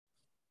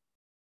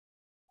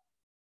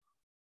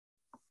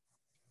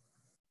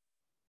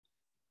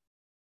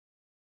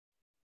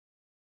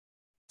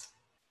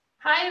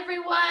Hi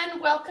everyone,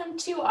 welcome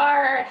to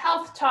our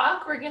health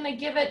talk. We're going to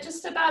give it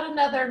just about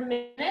another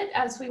minute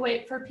as we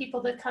wait for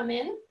people to come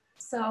in.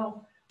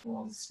 So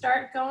we'll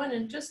start going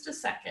in just a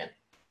second.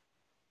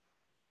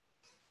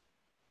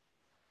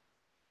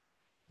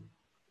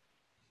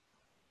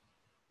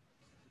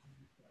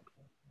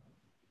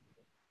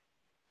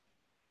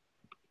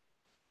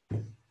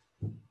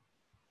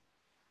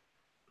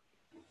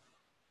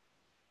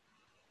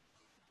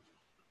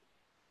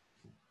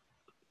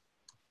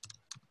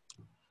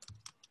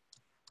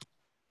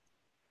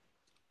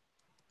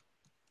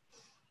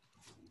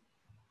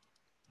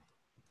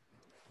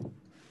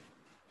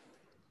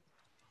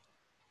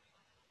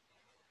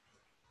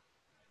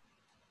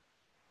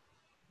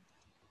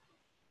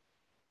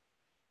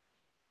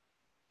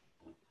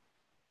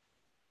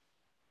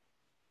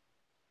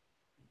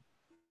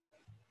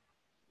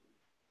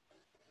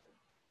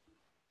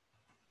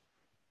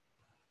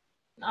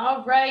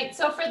 All right,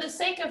 so for the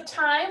sake of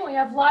time, we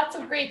have lots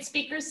of great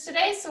speakers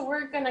today, so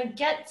we're going to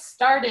get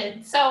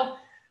started. So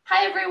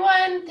hi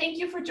everyone, thank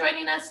you for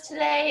joining us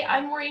today.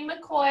 I'm Maureen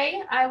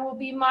McCoy. I will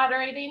be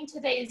moderating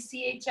today's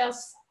CHS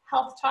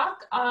Health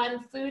Talk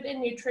on food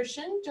and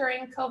nutrition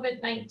during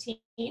COVID-19.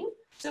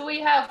 So we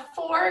have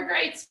 4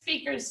 great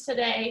speakers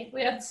today.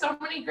 We have so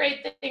many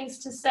great things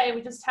to say.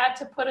 We just had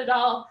to put it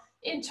all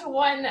into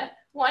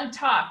one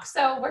talk.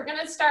 So we're going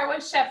to start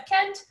with Chef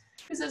Kent,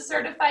 who's a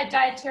certified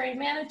dietary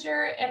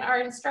manager and our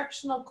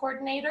instructional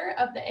coordinator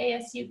of the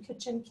ASU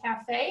Kitchen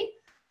Cafe,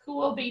 who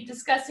will be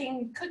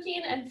discussing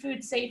cooking and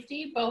food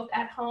safety, both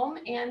at home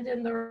and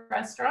in the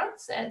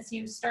restaurants as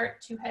you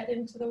start to head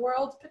into the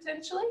world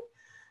potentially.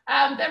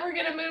 Then we're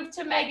gonna move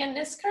to Megan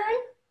Niskern,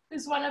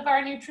 who's one of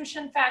our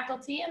nutrition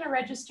faculty and a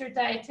registered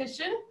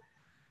dietitian.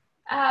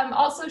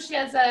 Also, she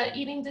has a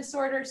eating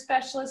disorder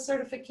specialist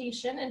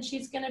certification, and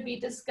she's gonna be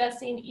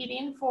discussing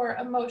eating for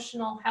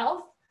emotional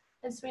health.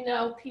 As we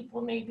know, people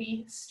may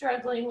be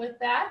struggling with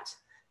that.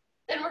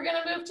 Then we're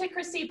going to move to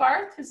Chrissy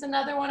Barth, who's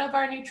another one of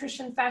our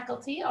nutrition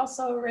faculty,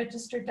 also a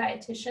registered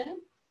dietitian.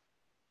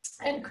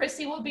 And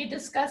Chrissy will be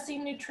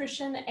discussing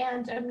nutrition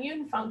and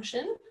immune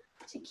function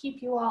to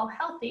keep you all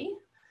healthy.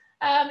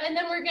 And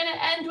then we're going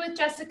to end with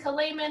Jessica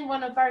Lehman,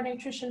 one of our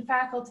nutrition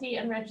faculty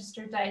and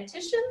registered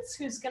dietitians,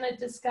 who's going to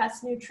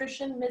discuss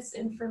nutrition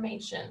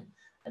misinformation,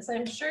 as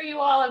I'm sure you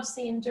all have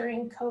seen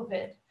during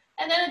COVID.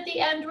 And then at the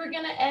end, we're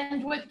going to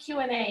end with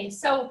Q&A.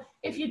 So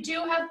if you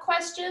do have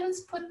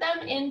questions, put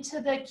them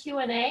into the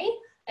Q&A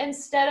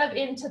instead of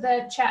into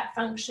the chat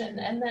function.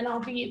 And then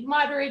I'll be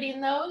moderating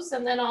those,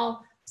 and then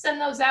I'll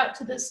send those out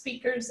to the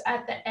speakers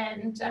at the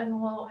end, and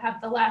we'll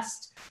have the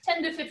last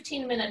 10 to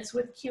 15 minutes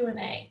with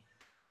Q&A.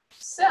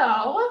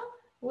 So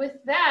with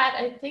that,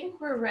 I think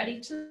we're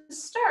ready to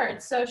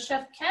start. So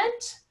Chef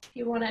Kent, if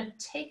you want to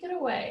take it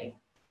away.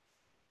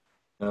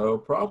 No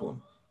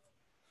problem.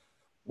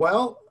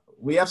 Well,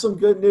 we have some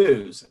good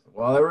news.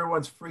 While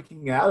everyone's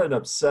freaking out and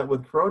upset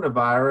with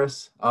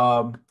coronavirus,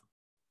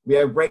 we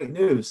have great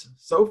news.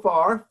 So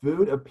far,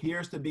 food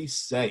appears to be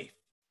safe.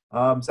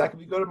 Zach, can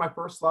you go to my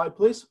first slide,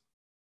 please?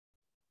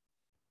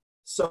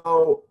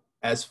 So,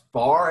 as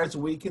far as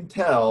we can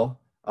tell,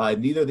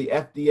 neither the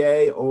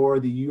FDA or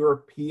the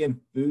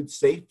European Food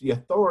Safety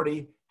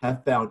Authority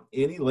have found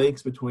any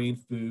links between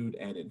food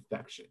and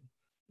infection.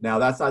 Now,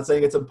 that's not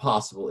saying it's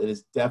impossible. It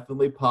is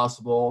definitely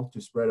possible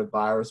to spread a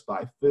virus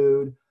by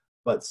food,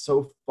 but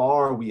so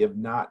far we have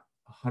not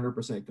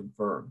 100%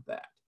 confirmed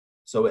that.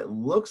 So it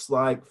looks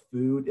like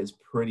food is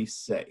pretty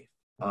safe.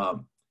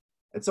 And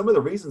some of the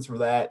reasons for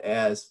that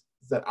is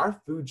that our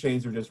food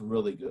chains are just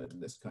really good in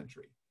this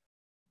country.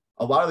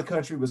 A lot of the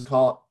country was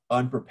caught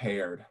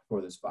unprepared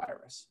for this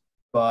virus,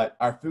 but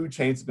our food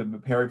chains have been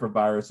preparing for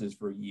viruses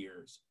for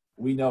years.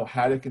 We know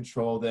how to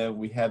control them.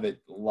 We have it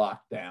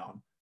locked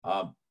down.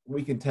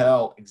 We can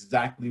tell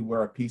exactly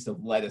where a piece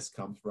of lettuce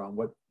comes from,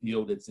 what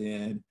field it's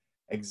in,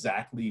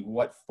 exactly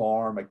what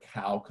farm a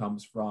cow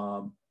comes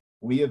from.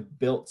 We have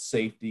built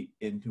safety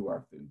into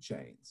our food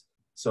chains.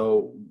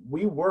 So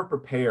we were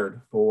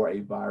prepared for a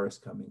virus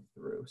coming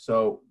through.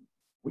 So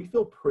we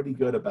feel pretty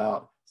good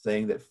about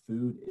saying that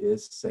food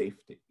is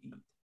safe to eat.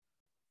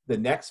 The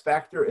next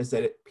factor is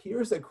that it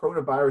appears that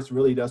coronavirus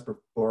really does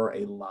prefer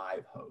a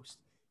live host.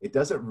 It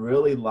doesn't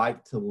really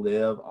like to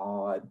live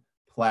on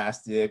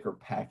plastic or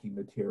packing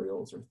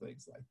materials or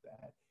things like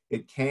that.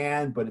 It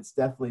can, but it's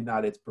definitely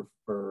not its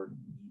preferred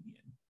medium.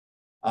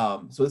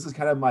 So this is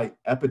kind of my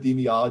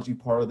epidemiology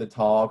part of the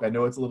talk. I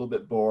know it's a little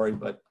bit boring,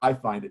 but I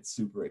find it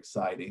super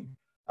exciting.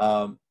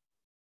 I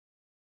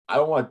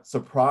don't want to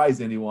surprise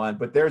anyone,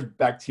 but there's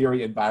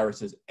bacteria and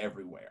viruses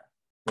everywhere,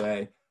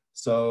 okay?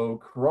 So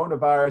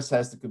coronavirus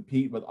has to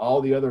compete with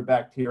all the other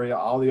bacteria,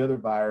 all the other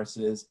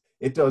viruses.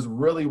 It does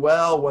really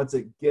well once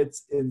it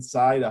gets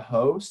inside a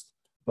host,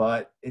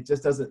 but it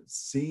just doesn't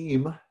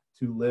seem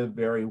to live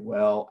very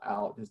well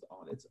out just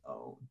on its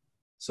own.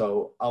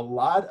 So a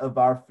lot of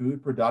our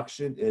food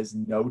production is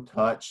no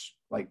touch,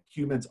 like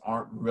humans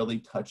aren't really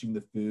touching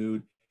the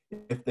food.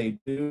 If they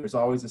do, there's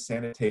always a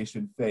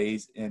sanitation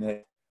phase in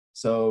it.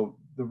 So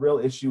the real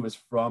issue is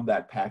from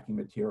that packing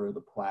material, the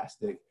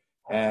plastic.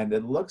 And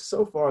it looks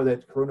so far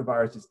that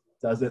coronavirus just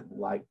doesn't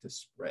like to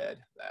spread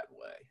that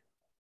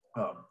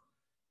way.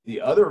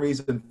 The other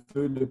reason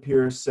food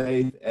appears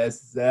safe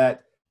is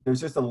that there's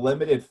just a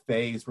limited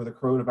phase where the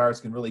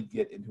coronavirus can really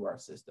get into our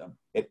system.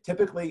 It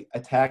typically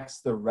attacks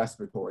the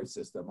respiratory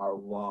system, our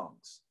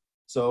lungs.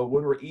 So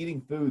when we're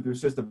eating food,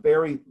 there's just a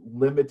very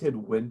limited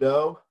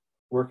window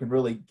where it can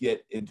really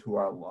get into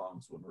our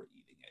lungs when we're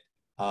eating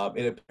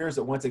it. It appears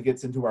that once it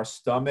gets into our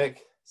stomach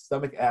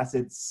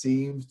acid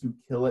seems to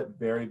kill it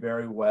very,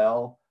 very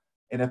well.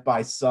 And if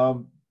by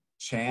some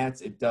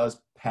chance it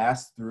does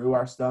pass through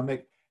our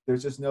stomach,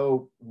 there's just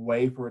no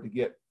way for it to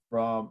get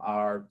from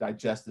our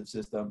digestive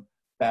system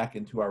back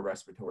into our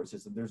respiratory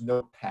system. There's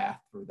no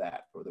path for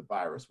that, for the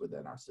virus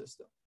within our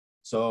system.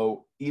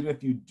 So even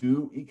if you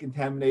do eat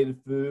contaminated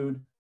food,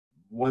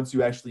 once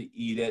you actually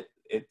eat it,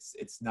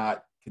 it's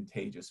not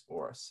contagious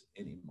for us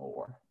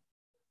anymore.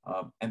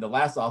 And the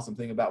last awesome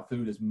thing about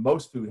food is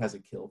most food has a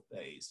kill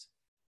phase.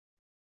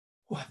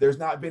 There's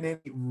not been any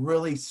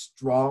really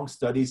strong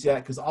studies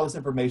yet because all this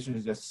information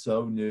is just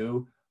so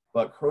new,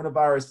 but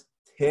coronavirus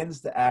tends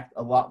to act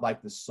a lot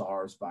like the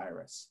SARS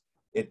virus.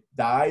 It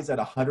dies at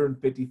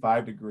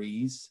 155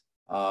 degrees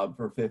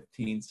for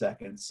 15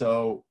 seconds.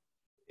 So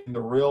in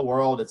the real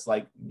world, it's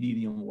like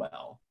medium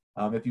well.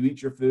 If you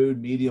eat your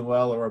food medium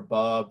well or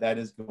above, that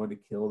is going to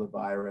kill the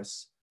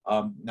virus.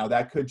 Now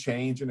that could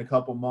change in a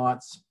couple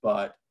months,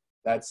 but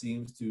that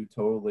seems to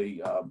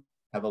totally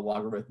have a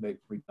logarithmic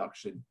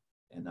reduction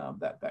in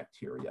that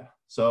bacteria.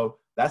 So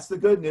that's the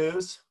good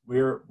news.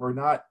 We're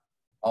not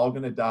all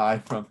going to die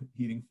from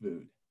eating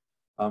food.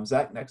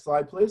 Zach, next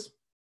slide, please.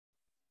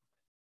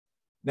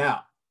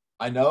 Now,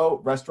 I know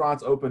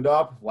restaurants opened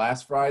up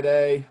last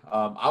Friday.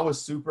 I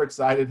was super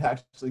excited to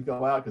actually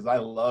go out because I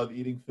love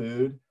eating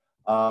food.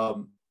 But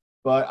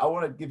I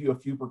want to give you a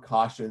few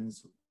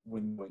precautions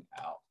when going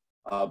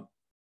out.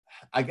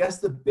 I guess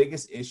the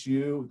biggest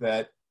issue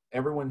that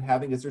everyone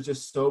having is there's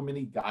just so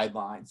many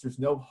guidelines. There's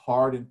no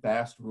hard and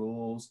fast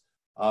rules.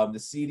 The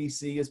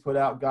CDC has put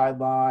out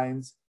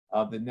guidelines.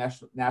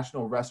 The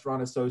National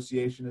Restaurant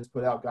Association has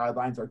put out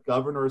guidelines. Our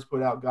governor has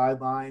put out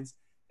guidelines,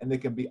 and they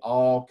can be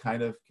all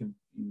kind of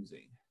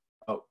confusing.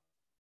 Oh,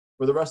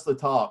 for the rest of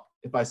the talk,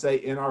 if I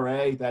say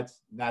NRA,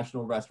 that's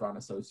National Restaurant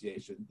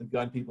Association. The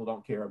gun people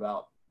don't care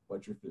about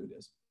what your food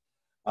is.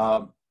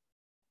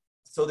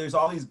 So there's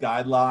all these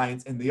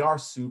guidelines, and they are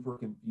super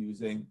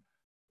confusing.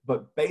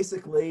 But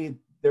basically,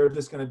 they're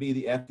just going to be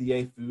the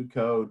FDA food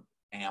code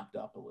amped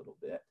up a little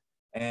bit,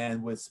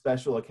 and with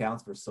special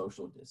accounts for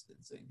social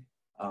distancing.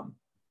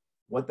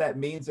 What that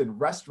means in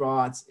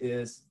restaurants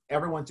is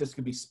everyone's just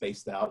going to be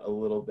spaced out a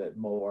little bit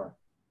more.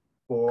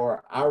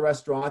 For our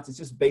restaurants, it's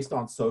just based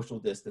on social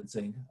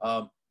distancing.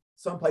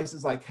 Some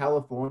places like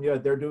California,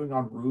 they're doing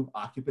on room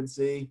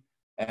occupancy,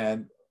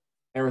 and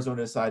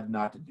Arizona decided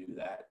not to do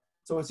that.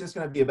 So it's just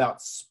going to be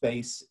about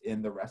space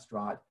in the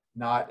restaurant,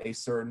 not a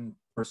certain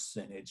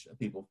percentage of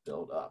people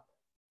filled up.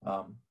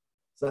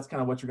 So that's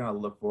kind of what you're going to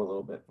look for a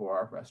little bit for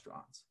our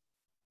restaurants.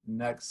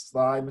 Next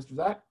slide, Mr.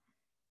 Zach.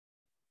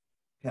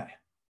 Okay.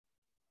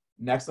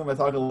 Next, I'm going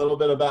to talk a little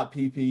bit about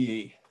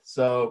PPE.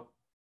 So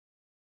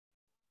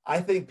I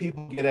think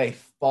people get a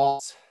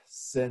false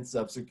sense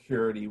of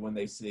security when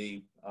they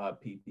see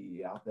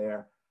PPE out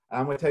there.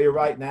 I'm going to tell you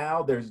right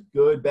now, there's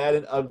good, bad,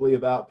 and ugly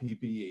about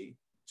PPE.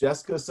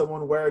 Just because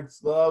someone wears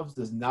gloves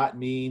does not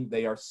mean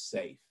they are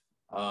safe.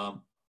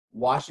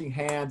 Washing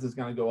hands is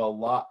going to go a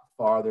lot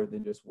farther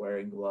than just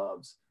wearing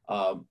gloves.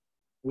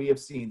 We have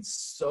seen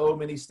so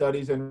many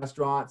studies in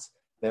restaurants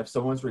that if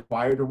someone's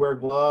required to wear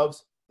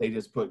gloves, they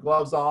just put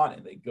gloves on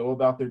and they go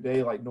about their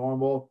day like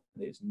normal.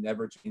 And they just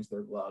never change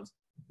their gloves.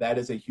 That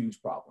is a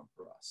huge problem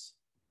for us.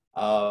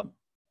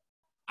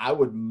 I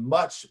would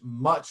much,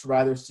 much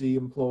rather see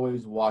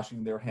employees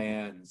washing their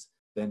hands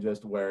than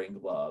just wearing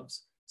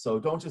gloves. So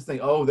don't just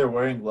think, oh, they're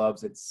wearing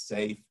gloves, it's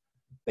safe.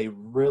 They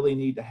really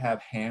need to have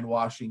hand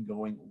washing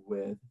going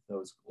with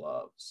those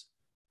gloves.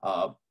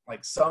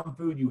 Like some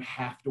food you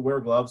have to wear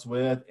gloves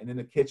with, and in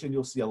the kitchen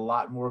you'll see a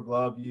lot more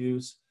glove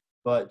use.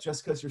 But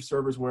just because your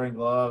server's wearing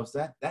gloves,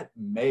 that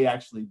may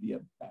actually be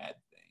a bad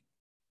thing.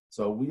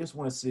 So we just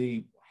want to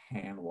see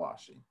hand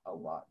washing a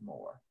lot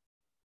more.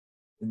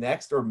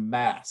 Next are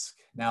masks.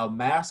 Now,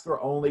 masks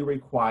are only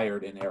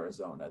required in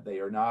Arizona. They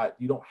are not,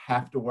 you don't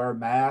have to wear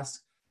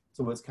masks.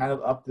 So it's kind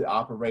of up to the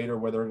operator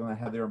whether they're going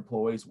to have their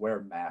employees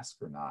wear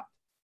masks or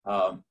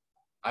not.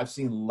 I've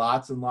seen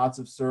lots and lots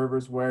of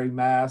servers wearing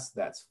masks.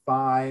 That's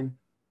fine.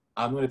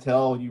 I'm going to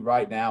tell you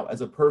right now,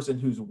 as a person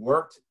who's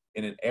worked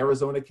in an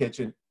Arizona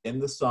kitchen in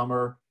the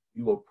summer,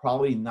 you will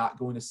probably not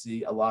going to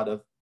see a lot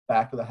of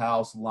back of the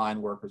house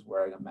line workers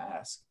wearing a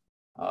mask.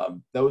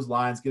 Those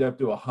lines get up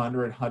to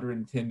 100,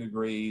 110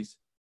 degrees.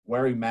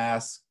 Wearing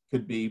masks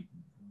could be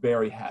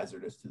very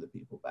hazardous to the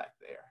people back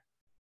there.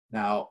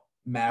 Now,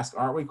 masks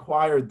aren't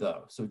required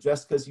though. So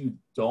just because you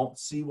don't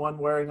see one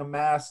wearing a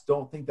mask,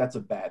 don't think that's a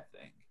bad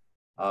thing.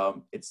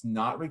 It's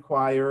not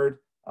required.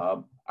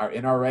 Our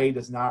NRA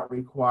does not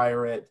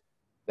require it.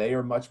 They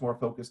are much more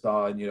focused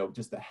on,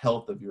 just the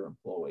health of your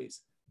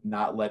employees.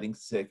 not letting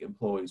sick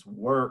employees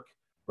work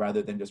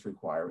rather than just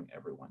requiring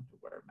everyone to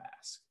wear a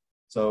mask.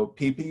 So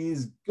PPE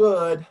is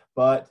good,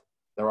 but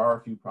there are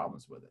a few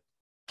problems with it.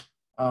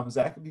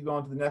 Zach, if you go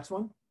on to the next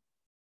one.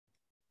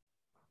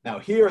 Now,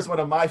 here's one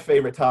of my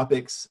favorite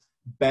topics,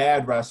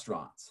 bad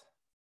restaurants.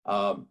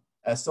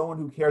 As someone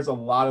who cares a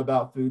lot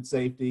about food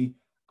safety,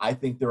 I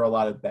think there are a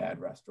lot of bad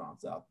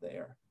restaurants out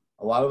there.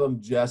 A lot of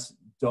them just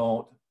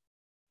don't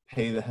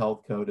pay the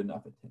health code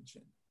enough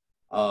attention.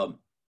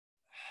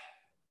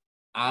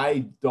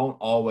 I don't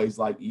always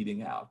like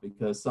eating out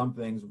because some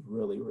things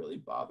really, really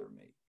bother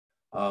me.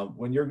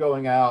 When you're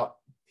going out,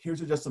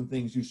 here's just some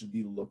things you should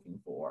be looking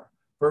for.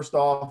 First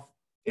off,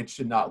 it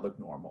should not look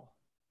normal.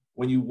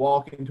 When you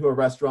walk into a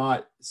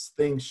restaurant,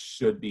 things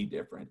should be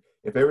different.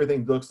 If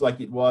everything looks like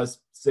it was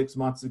 6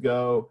 months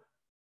ago,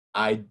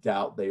 I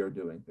doubt they are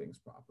doing things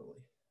properly.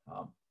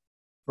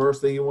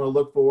 First thing you want to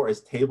look for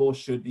is tables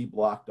should be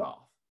blocked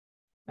off.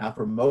 Now,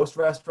 for most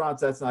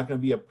restaurants, that's not going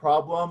to be a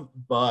problem,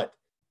 but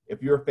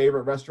if your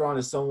favorite restaurant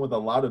is someone with a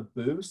lot of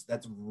booths,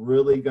 that's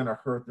really going to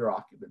hurt their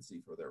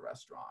occupancy for their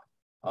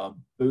restaurant.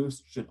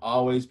 Booths should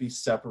always be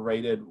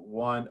separated,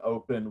 one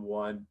open,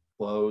 one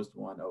closed,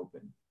 one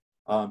open.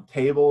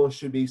 Tables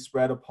should be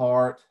spread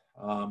apart.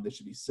 There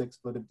should be 6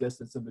 foot of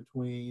distance in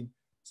between.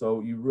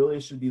 So you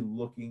really should be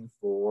looking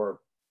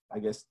for, I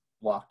guess,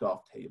 blocked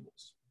off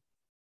tables.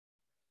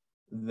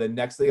 The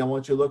next thing I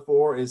want you to look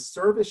for is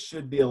service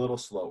should be a little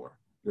slower.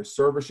 Your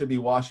server should be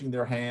washing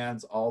their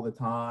hands all the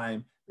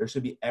time. There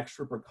should be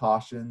extra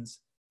precautions.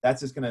 That's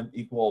just going to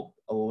equal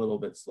a little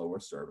bit slower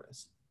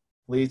service.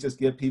 Please just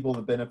give people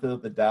the benefit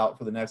of the doubt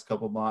for the next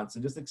couple months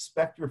and just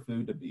expect your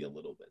food to be a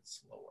little bit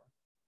slower.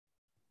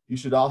 You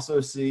should also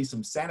see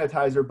some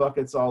sanitizer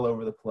buckets all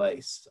over the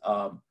place.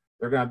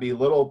 They're going to be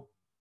little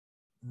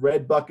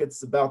red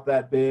buckets about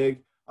that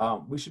big.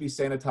 We should be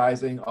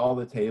sanitizing all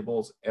the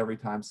tables every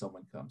time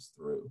someone comes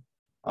through.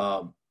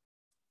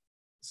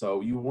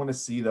 So you want to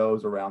see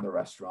those around the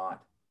restaurant.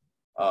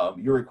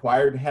 You're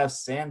required to have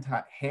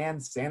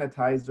hand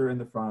sanitizer in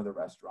the front of the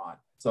restaurant.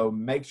 So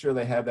make sure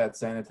they have that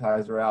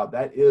sanitizer out.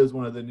 That is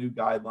one of the new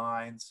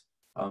guidelines.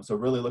 So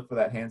really look for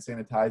that hand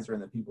sanitizer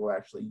and that people are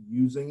actually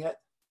using it.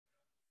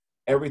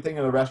 Everything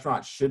in the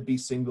restaurant should be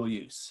single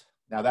use.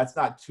 Now that's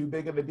not too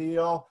big of a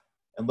deal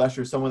unless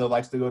you're someone that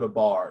likes to go to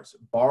bars.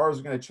 Bars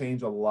are going to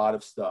change a lot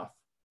of stuff.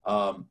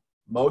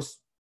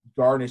 Most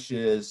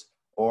garnishes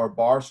or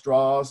bar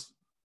straws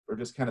are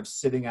just kind of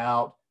sitting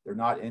out. They're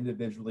not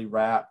individually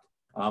wrapped.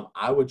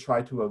 I would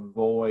try to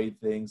avoid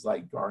things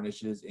like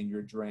garnishes in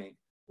your drink,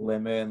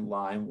 lemon,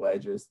 lime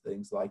wedges,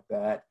 things like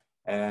that.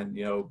 And,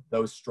 you know,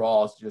 those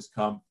straws just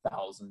come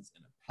thousands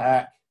in a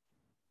pack.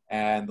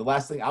 And the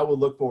last thing I would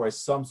look for is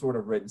some sort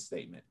of written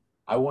statement.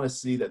 I want to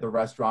see that the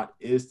restaurant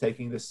is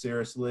taking this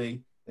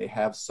seriously. They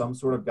have some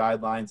sort of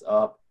guidelines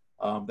up,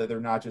 that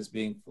they're not just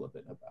being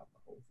flippant about the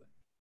whole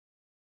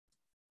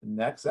thing.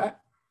 Next,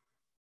 Zach.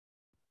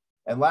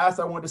 And last,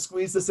 I wanted to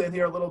squeeze this in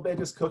here a little bit,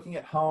 just cooking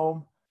at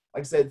home.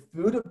 Like I said,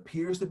 food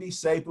appears to be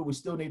safe, but we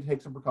still need to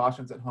take some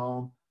precautions at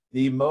home.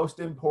 The most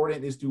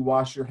important is to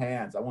wash your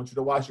hands. I want you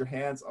to wash your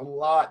hands a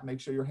lot. Make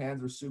sure your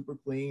hands are super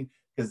clean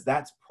because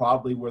that's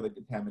probably where the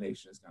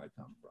contamination is going to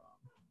come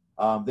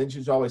from. Then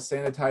you should always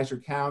sanitize your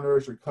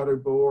counters, your cutter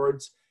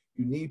boards.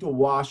 You need to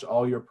wash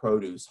all your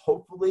produce.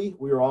 Hopefully,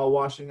 we are all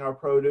washing our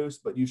produce,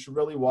 but you should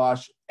really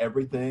wash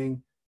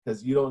everything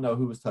because you don't know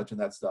who was touching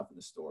that stuff in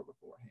the store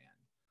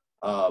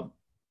beforehand.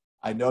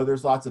 I know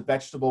there's lots of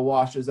vegetable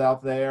washes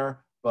out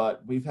there,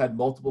 but we've had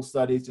multiple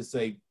studies to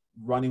say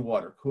running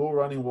water, cool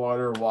running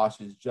water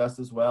washes just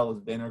as well as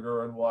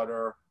vinegar and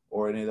water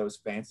or any of those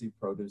fancy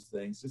produce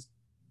things. Just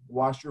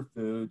wash your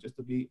food just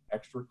to be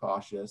extra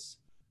cautious.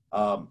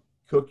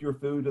 Cook your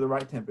food to the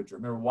right temperature.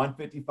 Remember,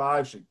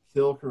 155 should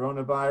kill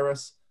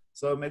coronavirus.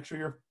 So make sure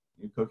you're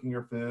cooking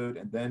your food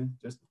and then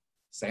just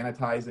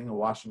sanitizing and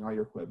washing all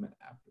your equipment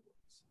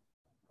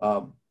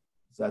afterwards.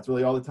 So that's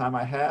really all the time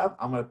I have.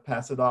 I'm going to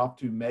pass it off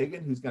to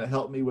Megan, who's going to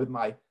help me with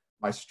my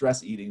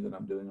stress eating that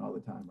I'm doing all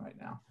the time right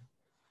now.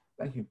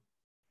 Thank you.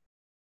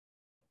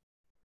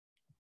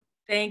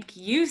 Thank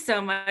you so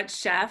much,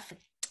 Chef.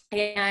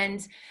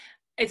 And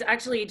it's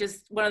actually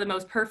just one of the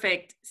most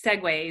perfect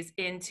segues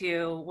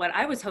into what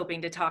I was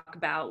hoping to talk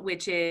about,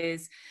 which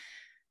is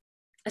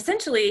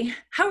essentially,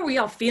 how are we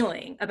all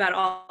feeling about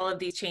all of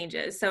these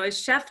changes? So as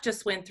Chef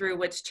just went through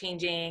what's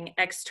changing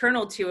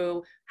external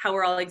to how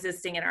we're all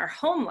existing in our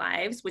home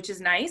lives, which is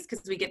nice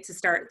because we get to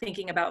start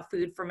thinking about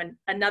food from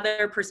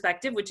another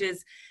perspective, which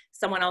is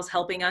someone else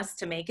helping us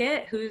to make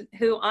it,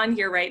 who on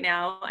here right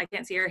now, I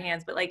can't see your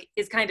hands, but like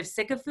is kind of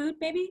sick of food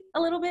maybe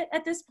a little bit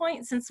at this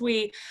point, since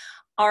we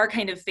are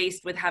kind of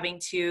faced with having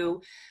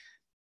to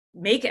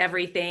make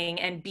everything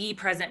and be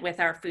present with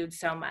our food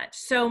so much.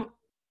 So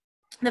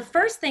the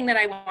first thing that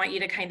I want you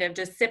to kind of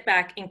just sit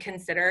back and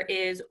consider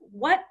is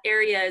what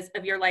areas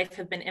of your life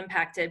have been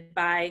impacted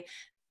by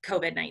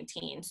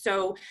COVID-19.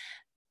 So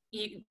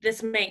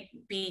this might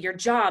be your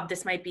job,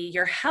 this might be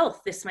your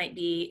health, this might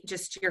be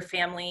just your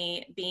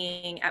family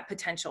being at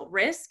potential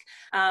risk.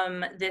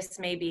 This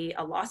may be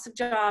a loss of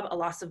job, a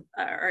loss of,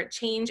 or a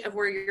change of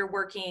where you're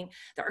working.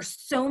 There are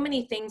so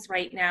many things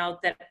right now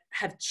that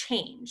have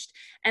changed.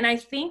 And I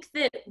think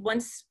that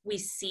once we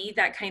see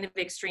that kind of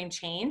extreme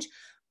change,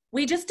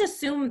 we just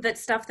assume that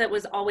stuff that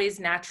was always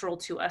natural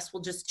to us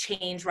will just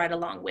change right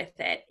along with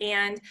it.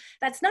 And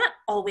that's not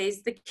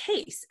always the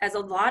case, as a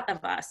lot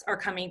of us are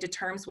coming to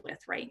terms with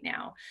right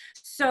now.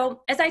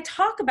 So as I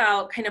talk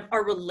about kind of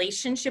our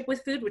relationship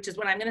with food, which is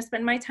what I'm going to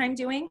spend my time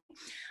doing,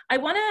 I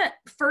want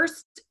to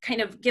first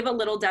kind of give a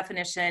little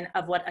definition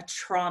of what a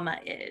trauma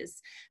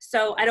is.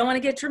 So I don't want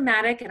to get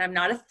dramatic, and I'm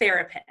not a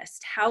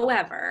therapist.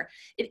 However,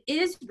 it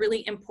is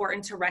really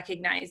important to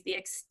recognize the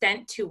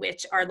extent to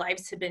which our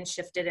lives have been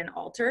shifted and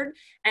altered,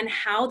 and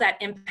how that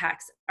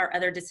impacts our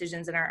other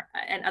decisions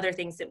and other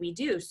things that we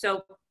do.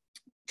 So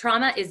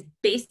trauma is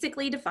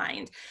basically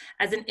defined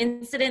as an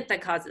incident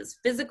that causes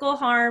physical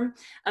harm,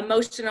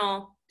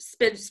 emotional,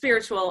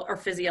 spiritual, or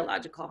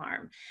physiological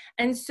harm.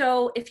 And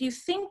so if you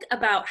think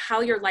about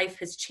how your life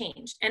has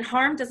changed, and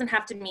harm doesn't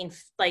have to mean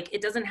like,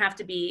 it doesn't have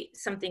to be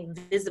something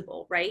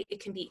visible, right? It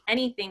can be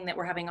anything that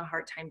we're having a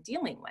hard time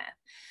dealing with.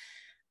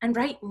 And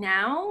right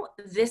now,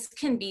 this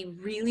can be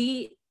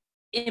really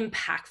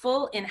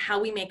impactful in how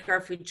we make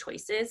our food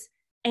choices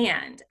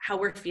and how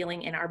we're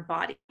feeling in our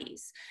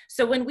bodies.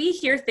 So when we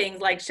hear things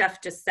like Chef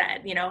just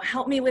said, you know,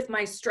 help me with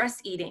my stress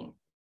eating,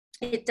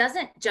 it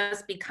doesn't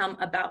just become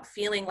about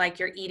feeling like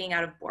you're eating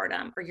out of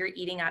boredom, or you're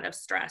eating out of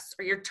stress,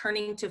 or you're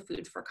turning to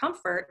food for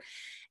comfort.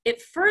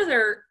 It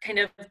further kind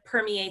of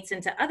permeates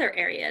into other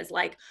areas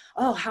like,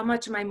 oh, how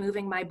much am I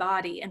moving my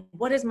body? And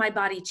what is my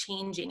body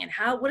changing? And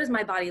what does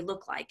my body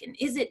look like? And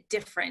is it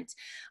different?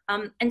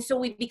 And so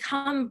we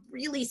become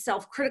really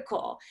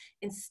self-critical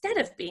instead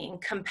of being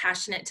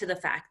compassionate to the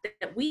fact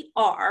that we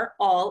are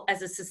all,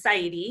 as a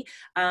society,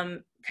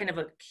 kind of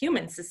a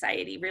human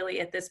society really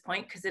at this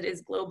point, because it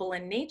is global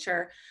in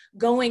nature,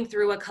 going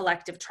through a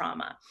collective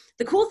trauma.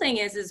 The cool thing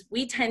is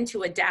we tend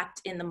to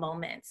adapt in the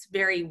moments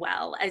very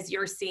well, as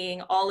you're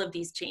seeing all of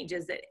these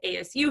changes that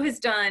ASU has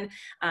done,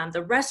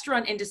 the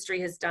restaurant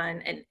industry has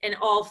done, and in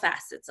all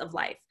facets of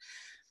life.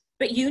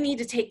 But you need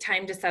to take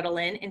time to settle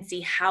in and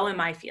see, how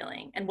am I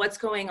feeling and what's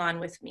going on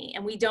with me?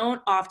 And we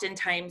don't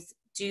oftentimes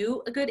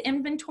do a good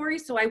inventory.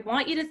 So I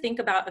want you to think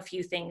about a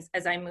few things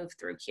as I move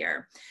through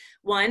here.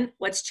 One,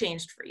 what's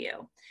changed for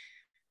you?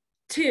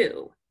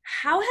 Two,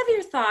 how have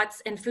your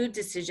thoughts and food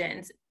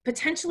decisions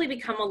potentially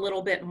become a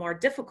little bit more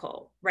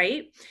difficult,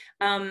 right?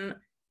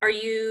 Are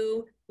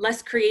you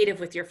less creative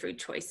with your food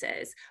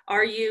choices?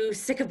 Are you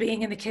sick of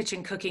being in the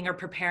kitchen cooking or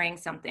preparing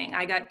something?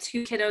 I got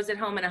 2 kiddos at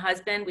home and a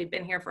husband. We've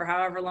been here for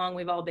however long.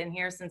 We've all been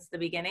here since the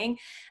beginning.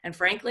 And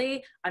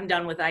frankly, I'm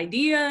done with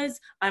ideas.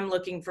 I'm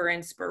looking for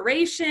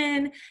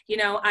inspiration. You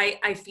know,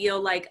 I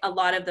feel like a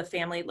lot of the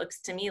family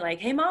looks to me like,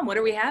 hey, Mom, what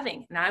are we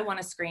having? And I want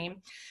to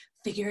scream,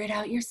 figure it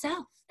out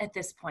yourself at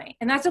this point.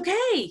 And that's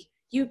okay.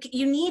 You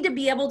need to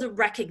be able to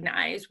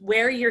recognize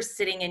where you're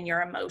sitting in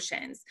your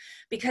emotions,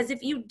 because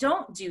if you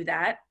don't do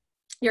that,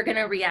 you're going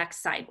to react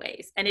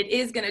sideways, and it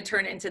is going to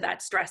turn into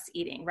that stress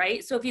eating,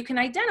 right? So if you can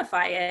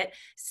identify it,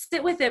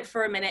 sit with it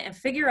for a minute and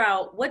figure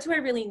out, what do I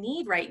really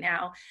need right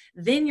now?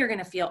 Then you're going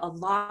to feel a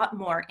lot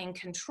more in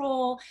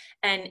control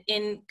and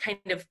in kind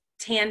of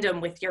tandem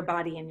with your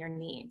body and your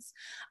needs.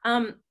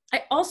 I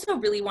also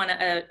really want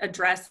to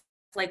address,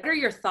 like, what are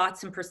your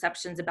thoughts and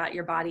perceptions about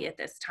your body at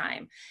this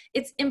time?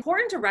 It's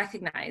important to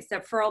recognize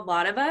that for a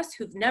lot of us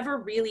who've never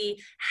really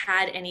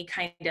had any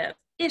kind of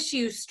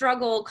issue,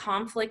 struggle,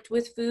 conflict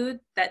with food,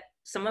 that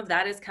some of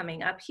that is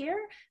coming up here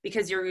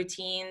because your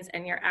routines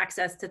and your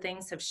access to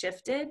things have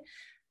shifted.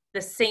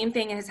 The same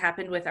thing has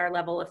happened with our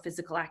level of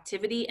physical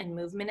activity and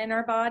movement in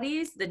our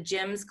bodies. The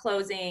gyms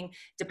closing,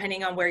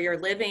 depending on where you're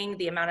living,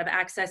 the amount of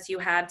access you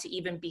have to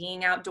even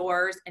being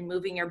outdoors and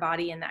moving your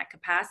body in that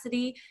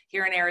capacity.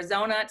 Here in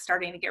Arizona, it's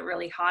starting to get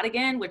really hot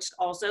again, which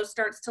also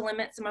starts to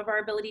limit some of our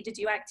ability to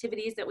do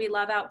activities that we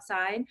love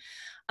outside.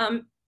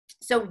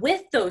 So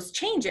with those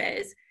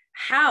changes,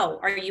 how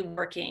are you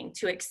working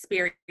to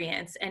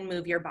experience and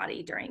move your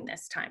body during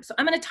this time? So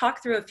I'm going to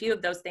talk through a few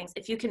of those things.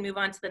 If you can move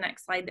on to the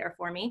next slide there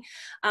for me.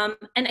 And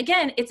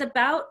again, it's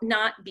about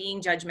not being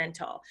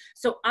judgmental.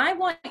 So I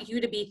want you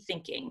to be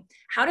thinking,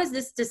 how does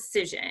this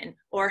decision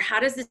or how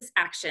does this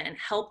action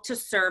help to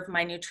serve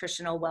my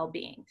nutritional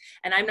well-being?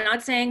 And I'm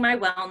not saying my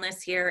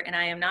wellness here, and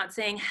I am not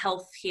saying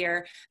health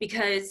here,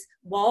 because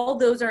while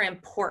those are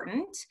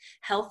important,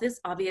 health is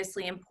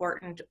obviously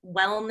important.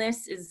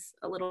 Wellness is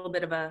a little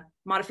bit of a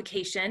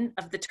modification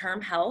of the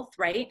term health,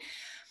 right?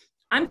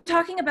 I'm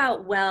talking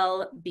about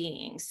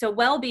well-being. So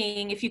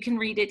well-being, if you can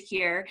read it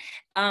here,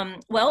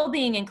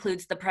 well-being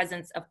includes the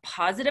presence of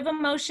positive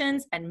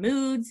emotions and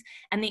moods,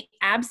 and the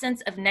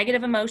absence of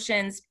negative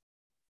emotions,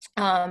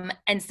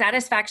 and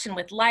satisfaction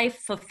with life,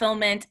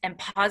 fulfillment, and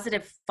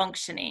positive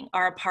functioning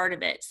are a part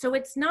of it. So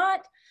it's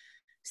not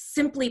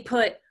simply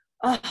put,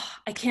 oh,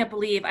 I can't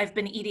believe I've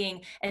been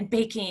eating and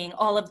baking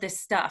all of this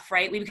stuff,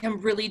 right? We become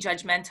really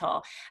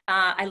judgmental.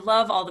 I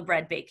love all the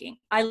bread baking.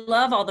 I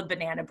love all the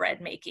banana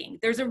bread making.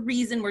 There's a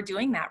reason we're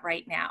doing that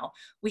right now.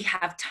 We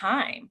have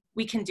time.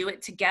 We can do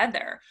it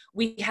together.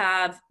 We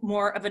have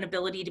more of an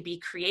ability to be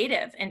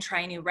creative and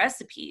try new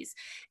recipes.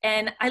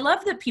 And I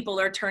love that people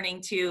are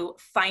turning to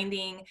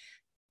finding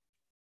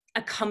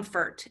a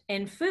comfort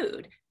in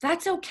food.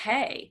 That's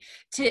okay.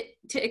 To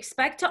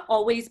expect to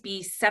always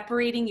be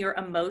separating your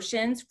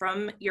emotions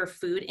from your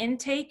food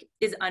intake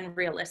is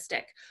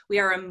unrealistic. We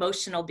are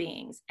emotional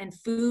beings, and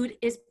food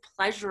is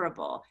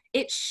pleasurable.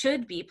 It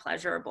should be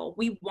pleasurable.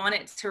 We want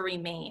it to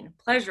remain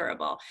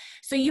pleasurable.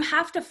 So you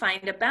have to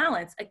find a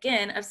balance,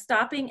 again, of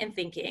stopping and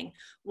thinking,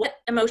 what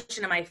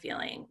emotion am I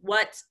feeling?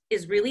 What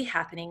is really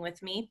happening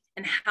with me?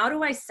 And how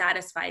do I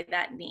satisfy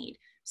that need?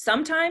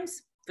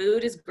 Sometimes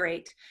food is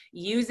great.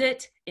 Use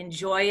it,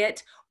 enjoy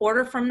it,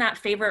 order from that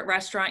favorite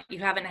restaurant you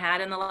haven't had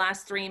in the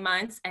last 3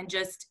 months and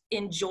just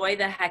enjoy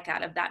the heck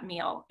out of that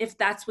meal if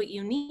that's what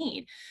you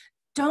need.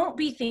 Don't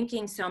be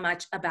thinking so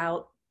much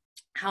about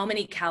how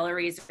many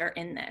calories are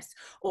in this,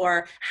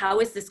 or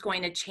how is this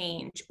going to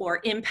change or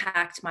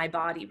impact my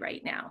body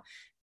right now.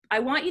 I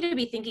want you to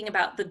be thinking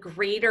about the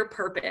greater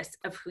purpose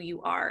of who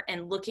you are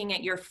and looking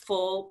at your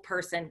full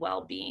person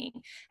well-being.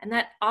 And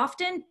that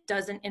often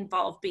doesn't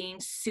involve being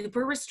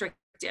super restrictive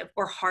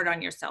or hard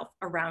on yourself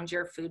around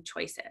your food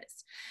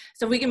choices.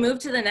 So we can move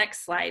to the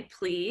next slide,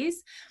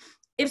 please.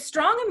 If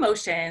strong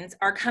emotions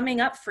are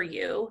coming up for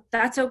you,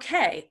 that's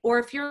okay. Or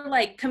if you're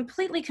like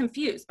completely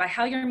confused by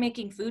how you're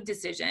making food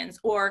decisions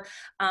or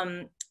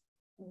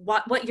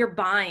what you're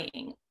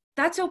buying,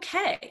 that's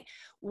okay.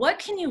 What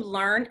can you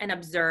learn and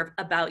observe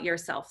about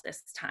yourself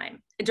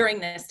during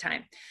this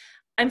time?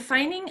 I'm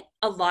finding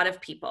a lot of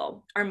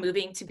people are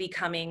moving to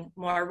becoming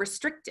more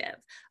restrictive.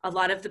 A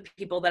lot of the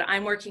people that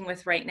I'm working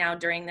with right now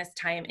during this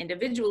time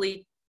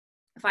individually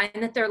find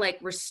that they're like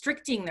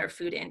restricting their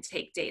food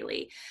intake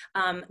daily.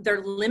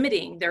 They're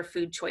limiting their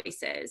food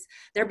choices.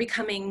 They're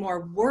becoming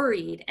more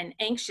worried and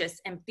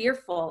anxious and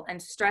fearful and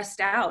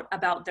stressed out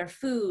about their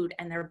food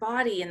and their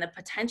body and the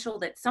potential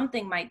that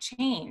something might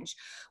change.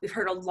 We've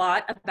heard a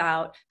lot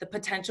about the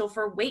potential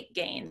for weight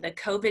gain, the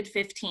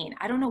COVID-15.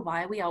 I don't know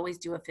why we always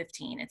do a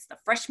 15. It's the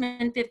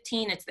freshman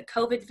 15, it's the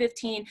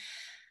COVID-15.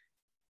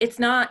 It's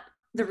not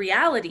the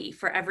reality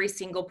for every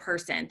single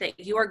person that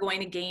you are going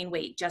to gain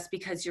weight just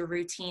because your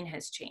routine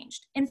has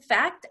changed. In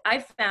fact,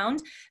 I've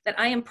found that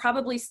I am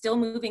probably still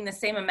moving the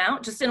same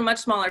amount, just in a much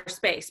smaller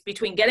space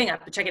between getting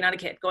up and checking out a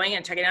kid, going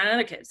in, checking out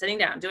another kid, sitting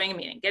down, doing a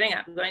meeting, getting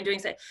up, going, doing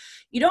something.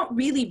 You don't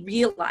really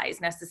realize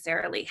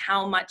necessarily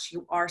how much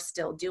you are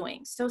still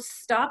doing. So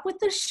stop with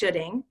the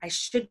shoulding. I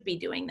should be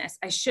doing this.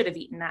 I should have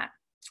eaten that.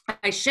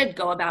 I should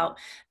go about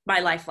my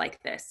life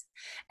like this,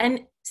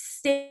 and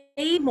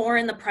stay more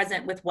in the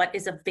present with what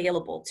is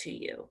available to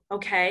you.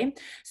 Okay.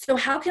 So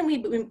how can we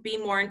be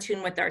more in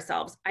tune with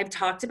ourselves? I've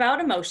talked about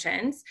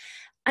emotions.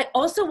 I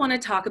also want to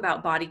talk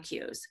about body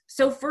cues.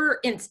 So for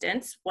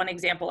instance, one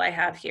example I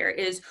have here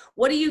is,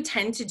 what do you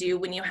tend to do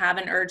when you have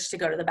an urge to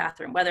go to the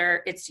bathroom,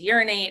 whether it's to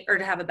urinate or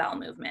to have a bowel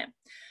movement?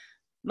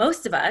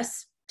 Most of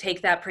us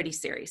take that pretty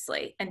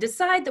seriously and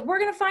decide that we're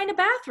going to find a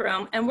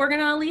bathroom and we're going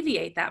to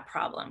alleviate that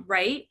problem,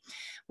 right?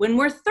 When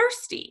we're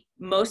thirsty,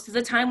 most of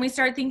the time we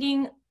start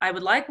thinking, I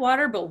would like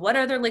water, but what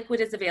other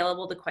liquid is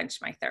available to quench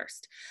my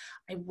thirst?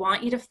 I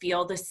want you to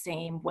feel the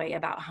same way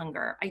about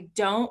hunger. I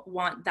don't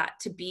want that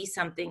to be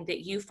something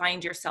that you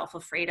find yourself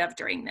afraid of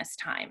during this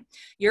time.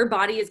 Your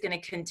body is going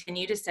to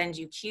continue to send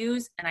you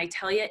cues, and I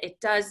tell you, it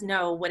does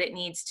know what it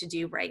needs to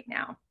do right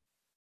now.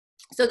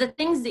 So the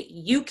things that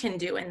you can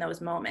do in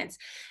those moments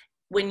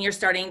when you're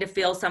starting to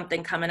feel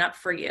something coming up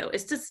for you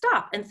is to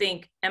stop and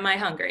think, am I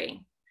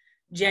hungry?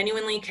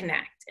 Genuinely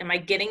connect. Am I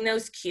getting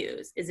those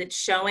cues? Is it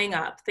showing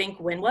up? Think,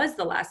 when was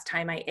the last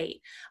time I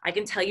ate? I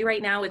can tell you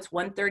right now, it's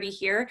 1:30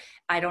 here.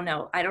 I don't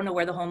know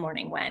where the whole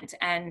morning went.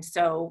 And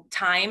so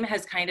time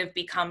has kind of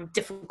become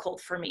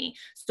difficult for me.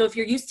 So if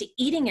you're used to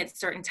eating at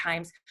certain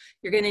times,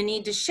 you're going to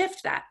need to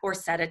shift that or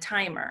set a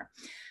timer.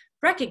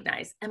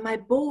 Recognize, am I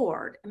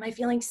bored? Am I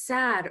feeling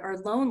sad or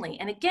lonely?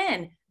 And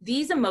again,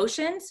 these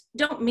emotions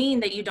don't mean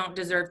that you don't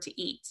deserve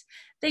to eat.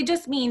 They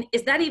just mean,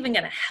 is that even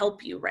going to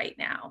help you right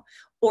now?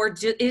 Or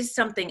is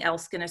something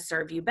else going to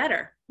serve you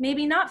better?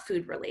 Maybe not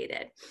food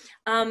related.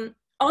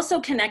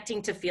 Also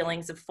connecting to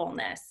feelings of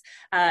fullness.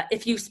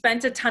 If you've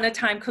spent a ton of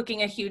time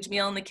cooking a huge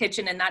meal in the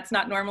kitchen and that's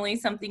not normally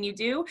something you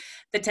do,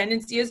 the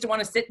tendency is to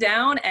want to sit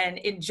down and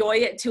enjoy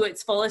it to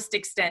its fullest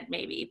extent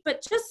maybe,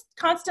 but just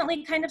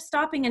constantly kind of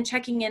stopping and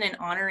checking in and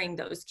honoring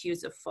those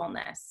cues of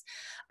fullness.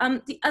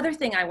 The other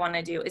thing I want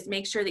to do is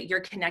make sure that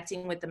you're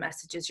connecting with the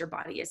messages your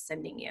body is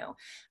sending you.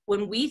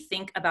 When we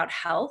think about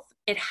health,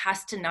 it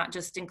has to not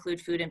just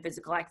include food and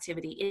physical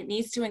activity. It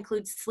needs to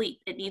include sleep.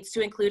 It needs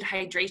to include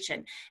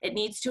hydration. It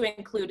needs to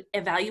include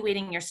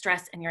evaluating your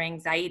stress and your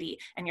anxiety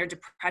and your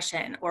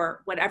depression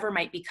or whatever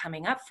might be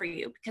coming up for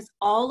you, because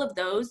all of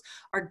those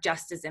are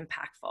just as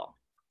impactful.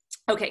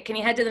 Okay, can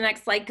you head to the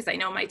next slide? Because I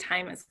know my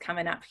time is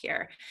coming up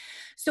here.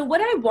 So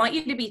what I want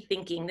you to be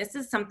thinking, this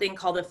is something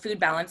called a food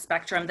balance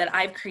spectrum that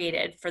I've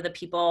created for the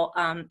people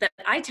that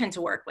I tend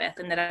to work with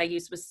and that I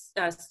use with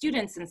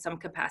students in some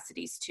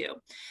capacities too.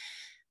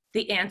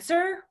 The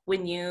answer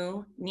when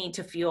you need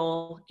to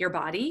fuel your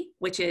body,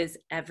 which is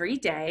every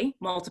day,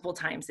 multiple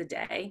times a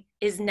day,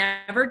 is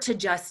never to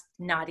just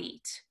not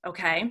eat,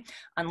 okay?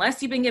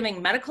 Unless you've been giving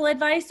medical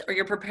advice or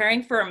you're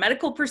preparing for a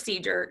medical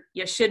procedure,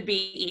 you should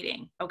be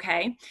eating,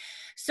 okay?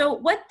 So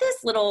what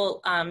this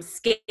little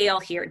scale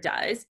here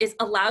does is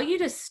allow you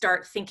to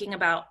start thinking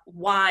about,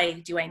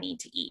 why do I need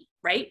to eat,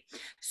 right?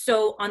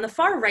 So on the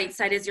far right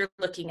side, as you're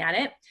looking at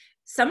it,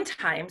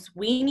 sometimes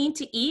we need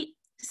to eat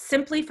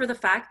simply for the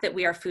fact that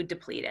we are food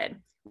depleted.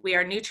 We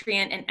are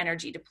nutrient and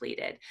energy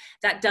depleted.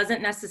 That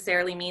doesn't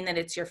necessarily mean that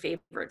it's your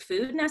favorite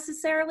food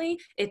necessarily.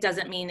 It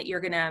doesn't mean that you're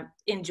gonna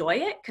enjoy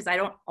it, because I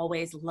don't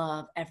always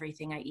love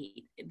everything I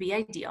eat. It'd be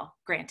ideal,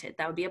 granted,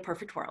 that would be a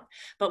perfect world,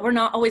 but we're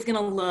not always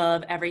gonna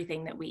love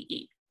everything that we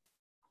eat.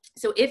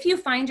 So if you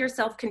find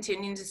yourself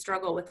continuing to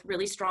struggle with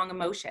really strong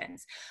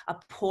emotions, a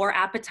poor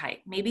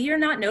appetite, maybe you're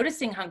not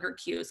noticing hunger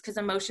cues because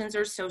emotions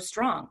are so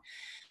strong,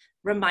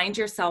 remind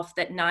yourself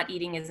that not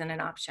eating isn't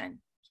an option.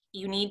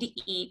 You need to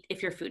eat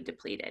if you're food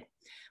depleted.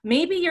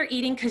 Maybe you're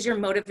eating because you're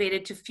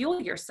motivated to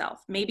fuel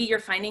yourself. Maybe you're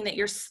finding that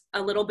you're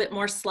a little bit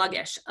more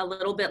sluggish, a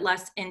little bit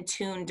less in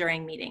tune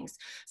during meetings.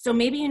 So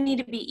maybe you need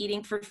to be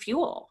eating for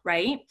fuel,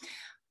 right?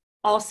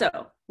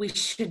 Also, we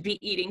should be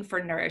eating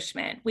for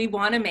nourishment. We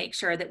want to make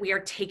sure that we are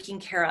taking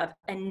care of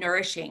and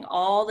nourishing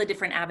all the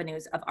different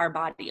avenues of our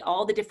body,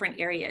 all the different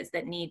areas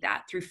that need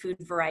that through food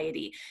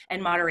variety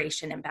and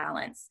moderation and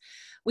balance.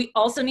 We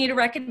also need to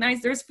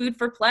recognize there's food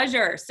for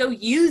pleasure. So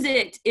use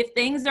it if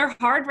things are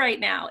hard right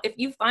now. If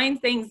you find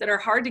things that are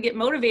hard to get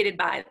motivated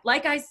by,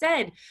 like I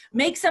said,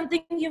 make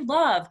something you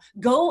love.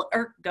 Go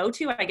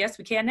to, I guess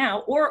we can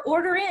now, or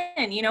order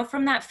in,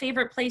 from that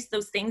favorite place,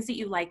 those things that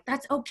you like.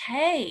 That's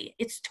okay.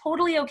 It's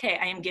totally okay.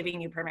 I am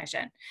giving you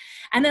permission.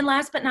 And then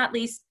last but not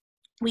least,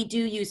 we do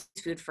use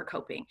food for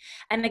coping.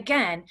 And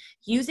again,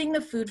 using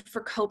the food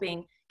for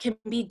coping can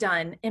be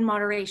done in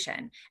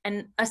moderation,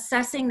 and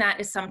assessing that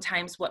is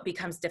sometimes what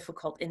becomes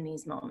difficult in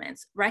these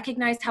moments.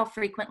 Recognize how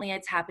frequently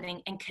it's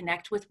happening and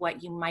connect with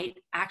what you might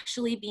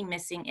actually be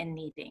missing and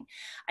needing.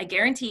 I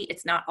guarantee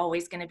it's not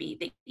always going to be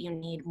that you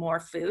need more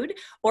food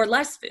or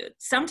less food.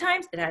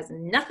 Sometimes it has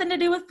nothing to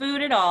do with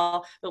food at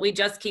all, but we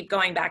just keep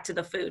going back to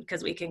the food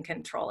because we can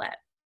control it.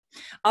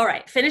 All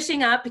right,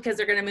 finishing up, because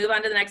they're going to move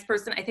on to the next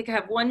person. I think I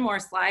have one more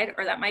slide,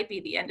 or that might be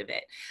the end of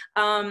it.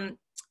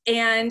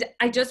 And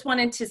I just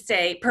wanted to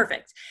say,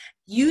 perfect.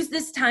 Use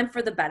this time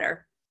for the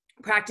better.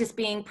 Practice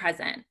being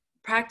present.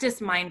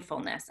 Practice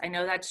mindfulness. I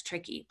know that's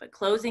tricky, but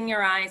closing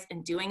your eyes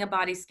and doing a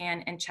body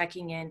scan and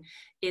checking in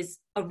is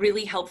a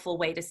really helpful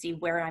way to see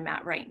where I'm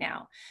at right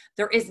now.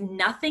 There is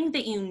nothing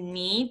that you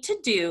need to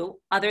do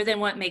other than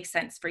what makes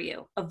sense for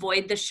you.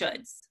 Avoid the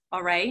shoulds,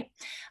 all right?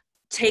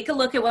 Take a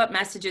look at what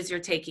messages you're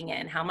taking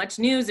in. How much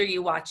news are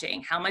you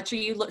watching? How much are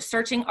you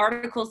searching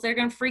articles that are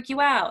going to freak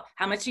you out?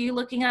 How much are you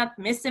looking up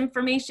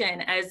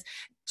misinformation, as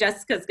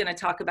Jessica's going to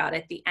talk about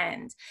at the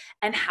end?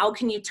 And how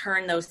can you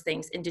turn those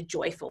things into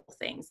joyful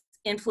things,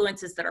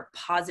 influences that are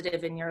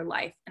positive in your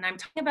life? And I'm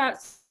talking about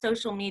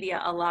social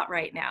media a lot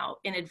right now,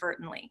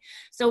 inadvertently.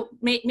 So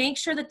make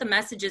sure that the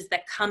messages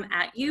that come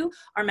at you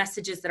are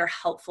messages that are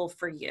helpful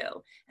for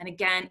you. And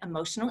again,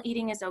 emotional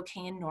eating is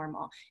okay and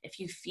normal.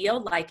 If you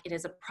feel like it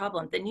is a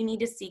problem, then you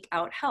need to seek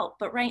out help.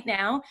 But right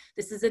now,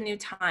 this is a new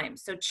time.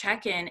 So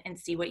check in and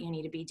see what you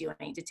need to be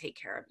doing to take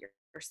care of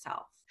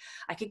yourself.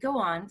 I could go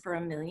on for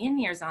a million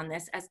years on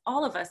this, as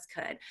all of us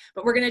could,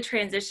 but we're going to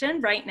transition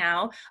right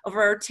now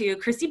over to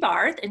Chrissy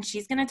Barth, and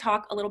she's going to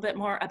talk a little bit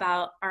more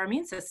about our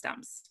immune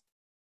systems.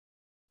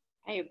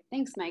 Hey,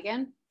 thanks,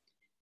 Megan.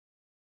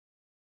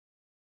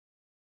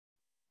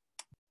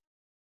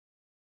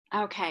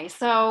 Okay,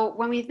 so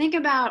when we think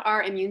about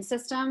our immune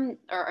system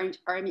or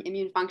our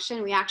immune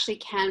function, we actually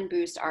can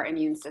boost our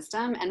immune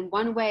system. And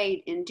one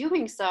way in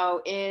doing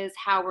so is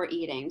how we're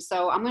eating.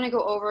 So I'm going to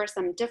go over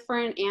some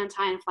different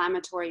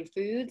anti-inflammatory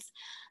foods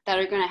that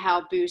are going to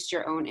help boost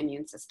your own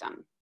immune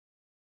system.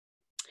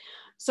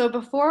 So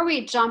before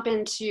we jump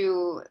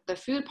into the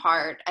food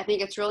part, I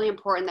think it's really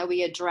important that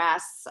we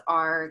address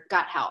our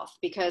gut health,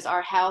 because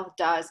our health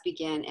does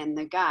begin in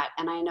the gut.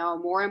 And I know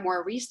more and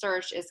more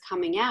research is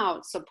coming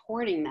out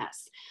supporting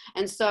this.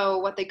 And so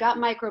what the gut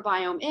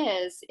microbiome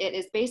is, it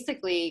is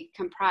basically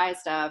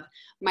comprised of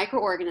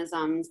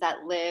microorganisms that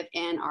live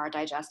in our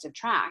digestive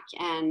tract.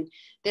 And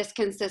this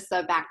consists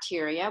of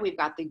bacteria. We've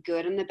got the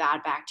good and the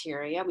bad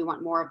bacteria. We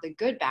want more of the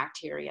good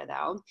bacteria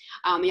though.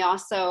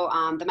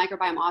 The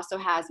microbiome also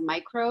has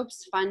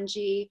microbes,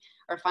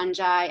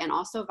 fungi, and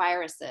also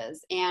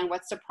viruses. And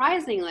what's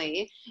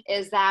surprisingly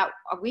is that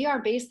we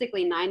are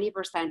basically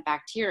 90%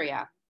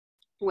 bacteria.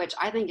 which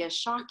I think is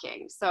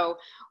shocking. So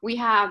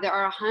there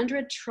are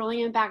 100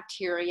 trillion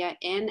bacteria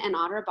in and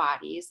on our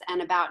bodies,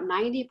 and about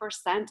 90%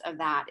 of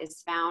that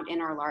is found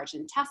in our large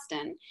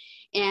intestine.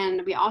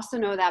 And we also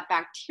know that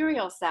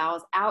bacterial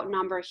cells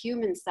outnumber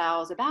human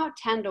cells about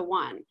 10 to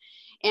 1.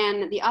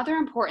 And the other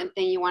important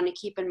thing you want to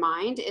keep in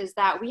mind is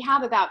that we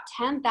have about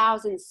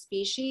 10,000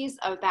 species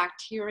of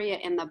bacteria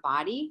in the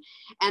body,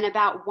 and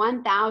about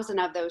 1,000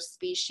 of those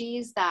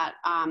species that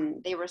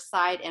they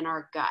reside in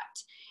our gut.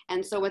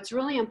 And so what's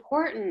really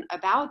important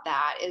about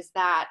that is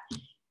that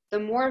the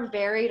more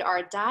varied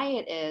our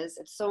diet is,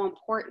 it's so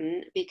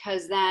important,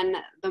 because then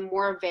the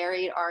more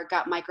varied our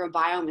gut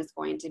microbiome is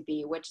going to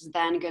be, which is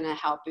then going to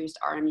help boost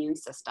our immune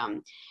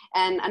system.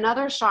 And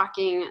another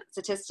shocking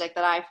statistic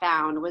that I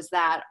found was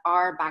that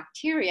our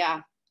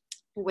bacteria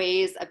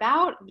weighs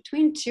about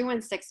between 2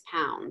 and 6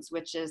 pounds,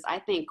 which is, I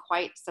think,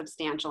 quite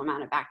substantial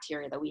amount of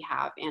bacteria that we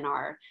have in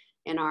our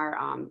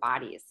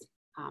bodies.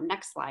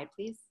 Next slide,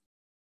 please.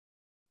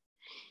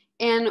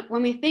 And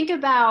when we think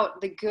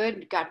about the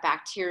good gut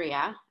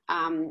bacteria,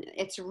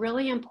 it's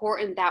really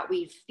important that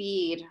we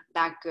feed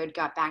that good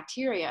gut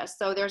bacteria.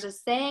 So there's a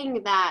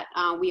saying that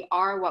we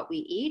are what we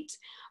eat,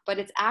 but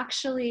it's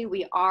actually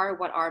we are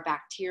what our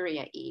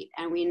bacteria eat.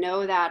 And we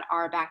know that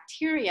our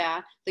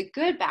bacteria, the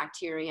good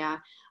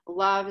bacteria,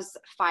 loves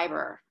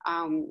fiber.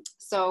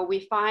 So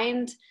we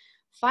find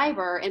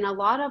fiber in a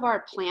lot of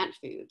our plant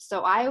foods.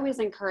 So I always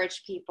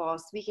encourage people,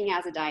 speaking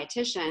as a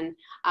dietitian,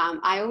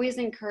 I always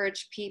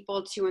encourage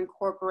people to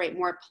incorporate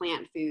more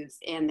plant foods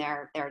in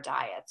their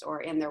diets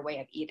or in their way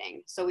of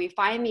eating. So we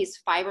find these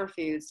fiber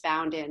foods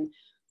found in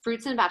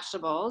fruits and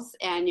vegetables,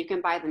 and you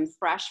can buy them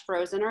fresh,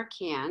 frozen, or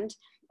canned.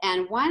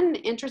 And one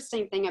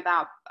interesting thing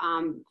about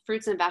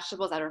fruits and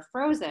vegetables that are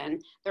frozen,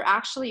 they're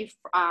actually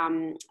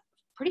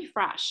pretty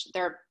fresh.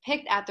 They're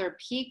picked at their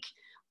peak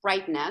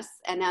ripeness,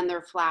 and then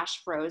they're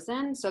flash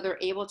frozen, so they're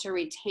able to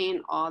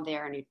retain all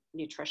their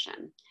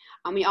nutrition.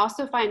 We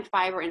also find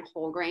fiber in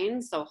whole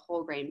grains, so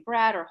whole grain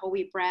bread or whole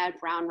wheat bread,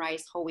 brown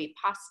rice, whole wheat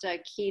pasta,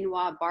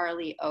 quinoa,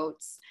 barley,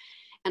 oats,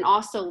 and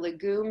also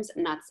legumes,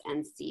 nuts,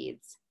 and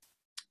seeds.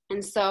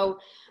 And so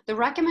the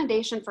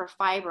recommendation for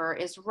fiber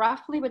is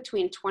roughly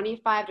between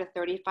 25 to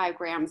 35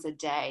 grams a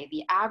day.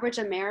 The average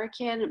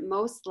American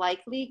most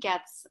likely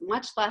gets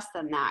much less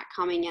than that,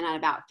 coming in at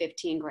about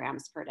 15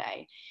 grams per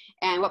day.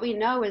 And what we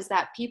know is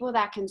that people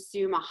that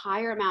consume a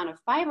higher amount of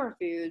fiber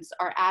foods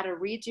are at a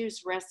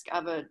reduced risk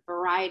of a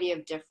variety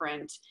of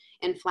different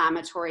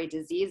inflammatory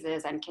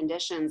diseases and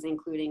conditions,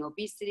 including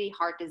obesity,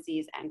 heart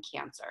disease, and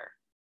cancer.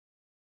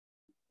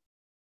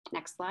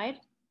 Next slide.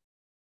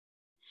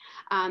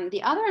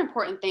 The other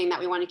important thing that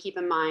we want to keep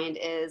in mind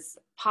is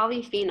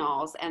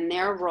polyphenols and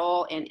their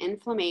role in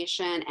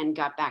inflammation and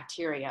gut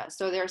bacteria.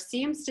 So there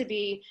seems to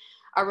be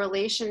a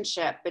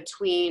relationship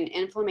between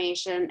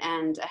inflammation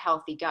and a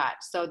healthy gut.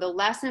 So the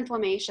less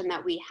inflammation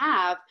that we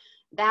have,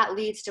 that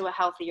leads to a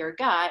healthier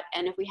gut.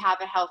 And if we have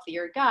a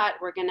healthier gut,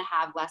 we're going to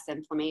have less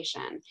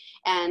inflammation.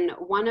 And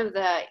one of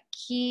the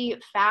key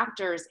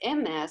factors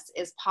in this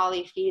is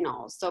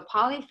polyphenols. So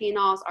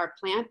polyphenols are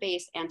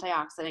plant-based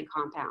antioxidant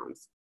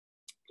compounds,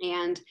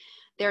 and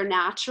they're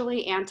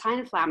naturally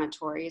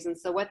anti-inflammatories. And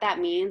so what that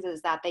means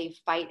is that they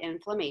fight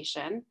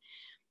inflammation,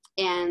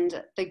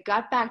 and the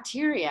gut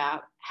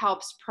bacteria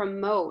helps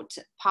promote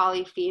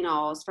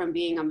polyphenols from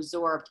being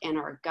absorbed in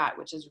our gut,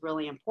 which is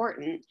really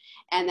important.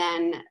 And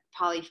then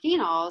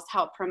polyphenols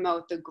help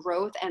promote the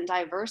growth and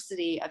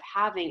diversity of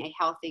having a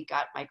healthy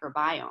gut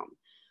microbiome.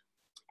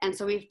 And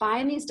so we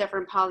find these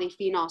different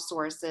polyphenol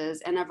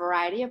sources in a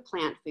variety of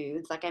plant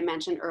foods, like I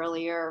mentioned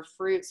earlier,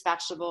 fruits,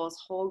 vegetables,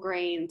 whole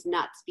grains,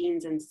 nuts,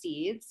 beans, and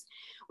seeds.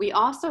 We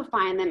also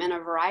find them in a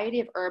variety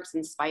of herbs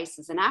and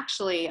spices. And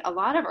actually, a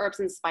lot of herbs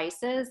and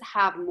spices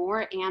have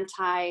more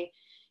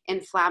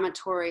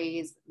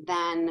anti-inflammatories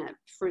than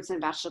fruits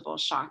and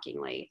vegetables,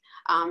 shockingly.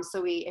 I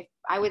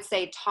would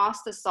say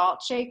toss the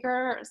salt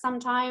shaker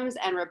sometimes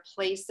and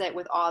replace it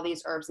with all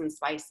these herbs and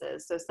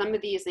spices. So some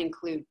of these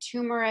include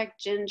turmeric,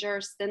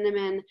 ginger,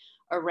 cinnamon,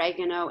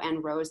 oregano,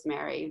 and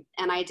rosemary.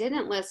 And I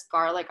didn't list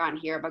garlic on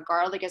here, but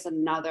garlic is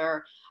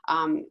another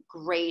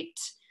great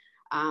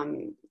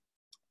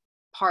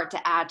part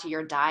to add to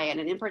your diet.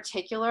 And in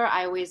particular,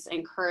 I always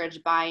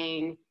encourage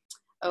buying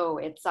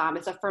it's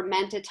a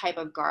fermented type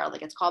of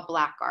garlic. It's called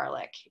black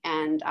garlic.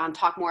 And I'll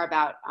talk more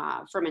about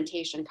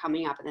fermentation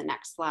coming up in the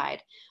next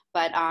slide.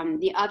 But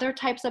the other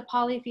types of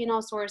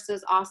polyphenol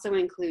sources also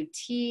include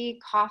tea,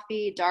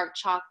 coffee, dark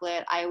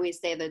chocolate. I always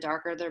say the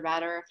darker the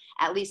better,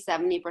 at least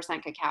 70%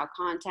 cacao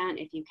content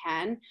if you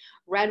can.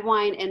 Red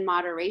wine in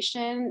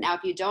moderation. Now,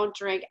 if you don't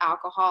drink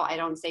alcohol, I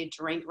don't say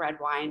drink red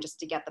wine just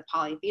to get the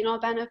polyphenol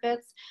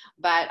benefits,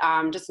 but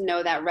just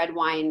know that red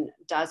wine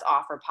does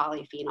offer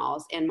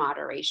polyphenols in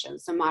moderation.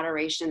 So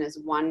moderation is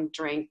 1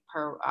 drink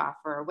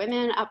for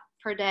women up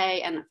per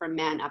day, and for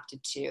men up to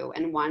 2,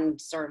 and 1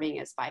 serving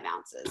is 5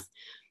 ounces.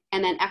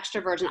 And then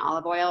extra virgin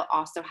olive oil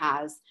also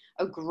has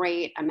a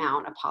great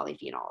amount of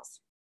polyphenols.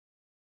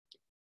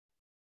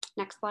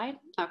 Next slide.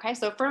 Okay,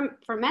 so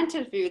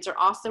fermented foods are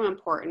also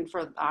important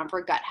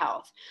for gut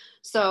health.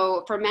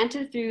 So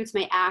fermented foods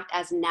may act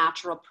as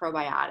natural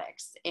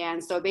probiotics.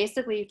 And so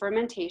basically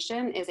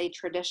fermentation is a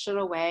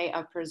traditional way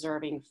of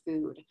preserving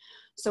food.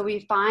 So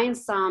we find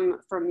some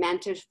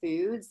fermented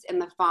foods in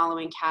the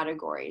following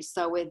categories.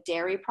 So with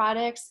dairy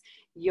products,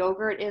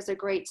 yogurt is a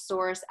great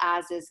source,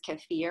 as is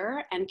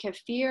kefir. And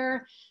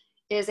kefir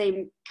is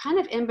a kind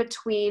of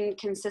in-between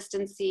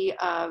consistency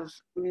of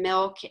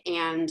milk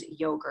and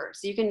yogurt.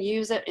 So you can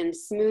use it in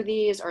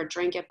smoothies or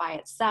drink it by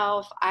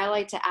itself. I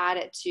like to add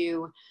it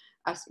to,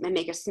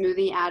 make a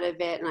smoothie out of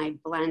it, and I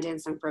blend in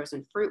some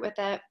frozen fruit with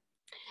it.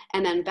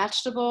 And then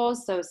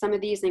vegetables, so some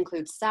of these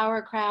include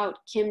sauerkraut,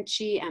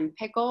 kimchi, and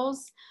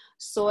pickles.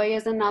 Soy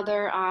is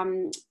another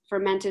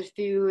fermented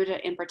food,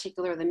 in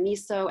particular the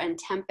miso and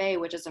tempeh,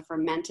 which is a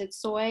fermented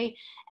soy.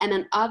 And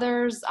then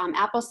others,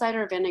 apple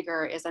cider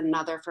vinegar is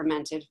another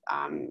fermented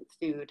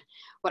food.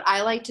 What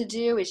I like to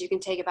do is you can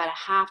take about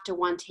 1/2 to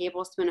 1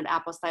 tablespoon of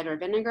apple cider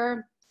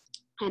vinegar,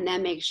 and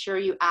then make sure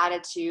you add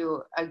it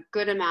to a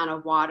good amount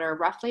of water,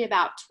 roughly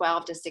about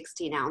 12 to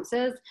 16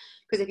 ounces.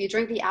 Because if you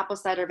drink the apple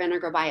cider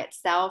vinegar by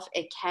itself,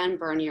 it can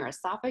burn your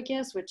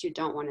esophagus, which you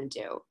don't want to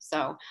do.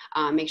 So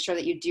make sure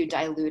that you do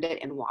dilute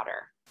it in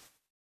water.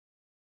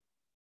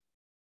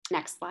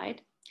 Next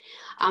slide.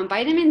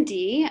 Vitamin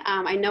D,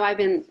 I know I've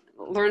been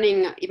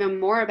learning even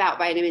more about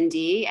vitamin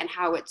D and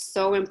how it's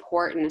so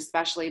important,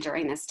 especially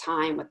during this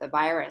time with the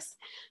virus.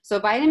 So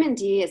vitamin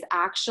D is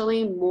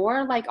actually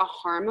more like a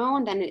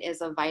hormone than it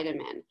is a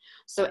vitamin.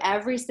 So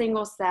every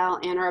single cell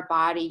in our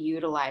body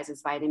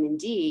utilizes vitamin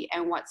D.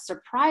 And what's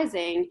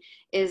surprising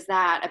is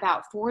that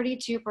about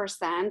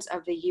 42%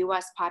 of the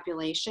US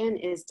population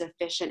is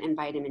deficient in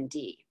vitamin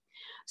D.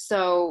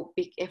 So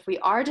if we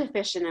are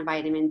deficient in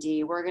vitamin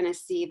D, we're going to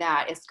see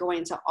that it's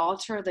going to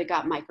alter the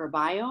gut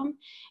microbiome.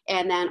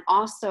 And then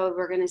also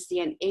we're going to see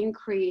an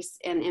increase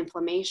in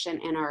inflammation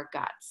in our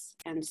guts.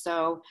 And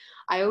so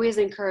I always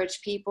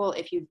encourage people,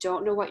 if you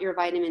don't know what your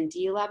vitamin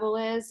D level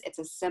is, it's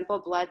a simple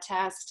blood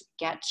test,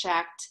 get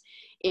checked.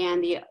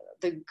 And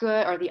the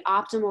good or the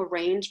optimal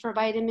range for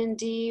vitamin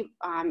D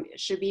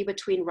should be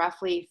between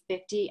roughly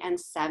 50 and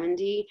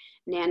 70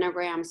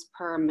 nanograms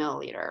per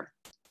milliliter.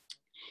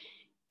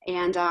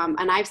 And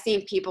I've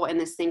seen people in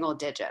the single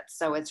digits.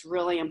 So it's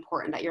really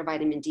important that your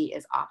vitamin D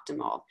is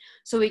optimal.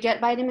 So we get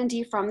vitamin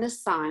D from the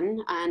sun.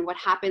 And what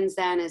happens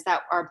then is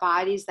that our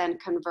bodies then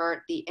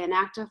convert the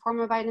inactive form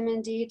of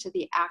vitamin D to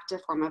the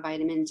active form of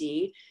vitamin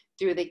D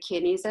through the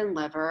kidneys and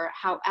liver.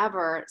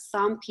 However,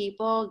 some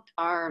people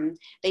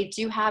they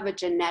do have a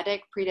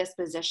genetic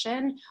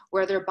predisposition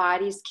where their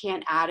bodies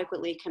can't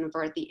adequately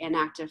convert the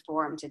inactive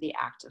form to the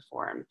active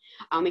form.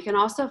 We can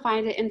also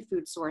find it in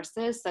food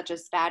sources such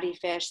as fatty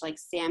fish like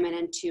salmon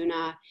and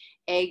tuna,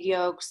 egg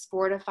yolks,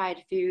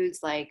 fortified foods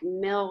like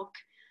milk,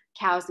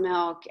 cow's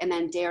milk, and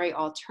then dairy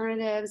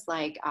alternatives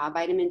like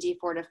vitamin D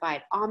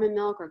fortified almond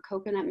milk or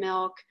coconut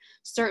milk.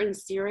 Certain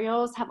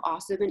cereals have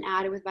also been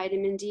added with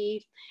vitamin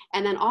D,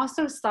 and then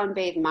also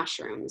sun-bathed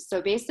mushrooms.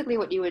 So basically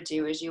what you would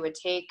do is you would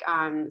take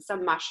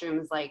some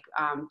mushrooms like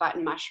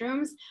button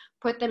mushrooms,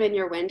 put them in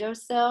your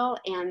windowsill,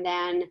 and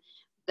then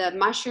the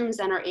mushrooms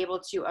then are able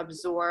to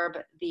absorb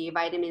the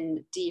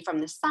vitamin D from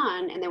the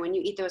sun. And then when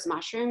you eat those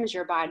mushrooms,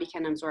 your body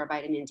can absorb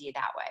vitamin D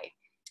that way.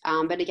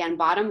 But again,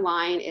 bottom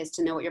line is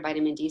to know what your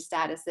vitamin D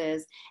status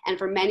is. And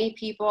for many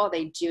people,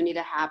 they do need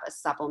to have a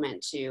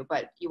supplement too,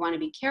 but you want to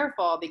be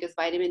careful because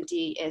vitamin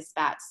D is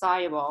fat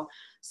soluble.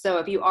 So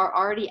if you are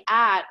already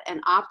at an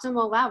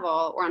optimal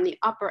level or on the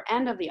upper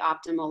end of the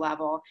optimal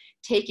level,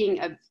 taking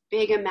a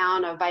big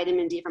amount of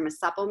vitamin D from a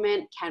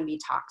supplement can be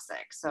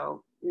toxic.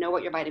 So know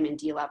what your vitamin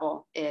D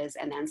level is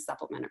and then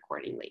supplement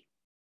accordingly.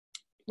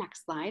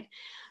 Next slide.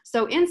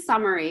 So in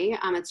summary,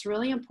 it's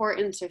really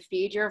important to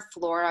feed your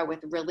flora with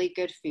really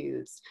good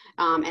foods.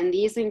 And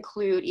these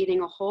include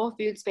eating a whole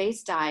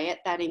foods-based diet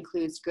that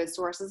includes good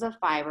sources of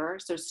fiber.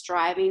 So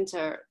striving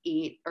to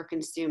eat or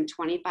consume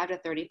 25 to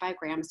 35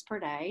 grams per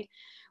day,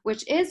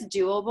 which is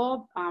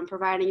doable,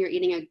 providing you're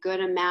eating a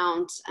good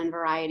amount and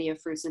variety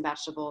of fruits and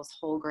vegetables,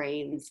 whole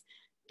grains,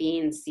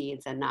 beans,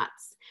 seeds, and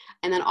nuts.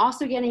 And then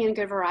also getting in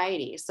good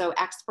variety. So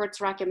experts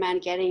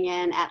recommend getting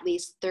in at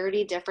least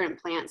 30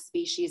 different plant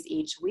species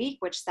each week,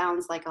 which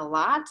sounds like a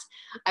lot.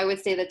 I would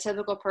say the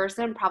typical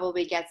person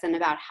probably gets in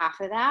about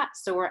half of that.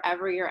 So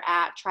wherever you're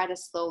at, try to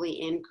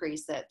slowly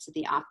increase it to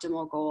the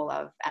optimal goal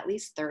of at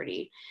least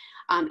 30.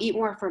 Eat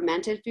more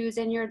fermented foods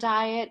in your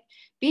diet.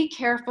 Be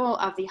careful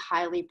of the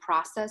highly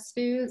processed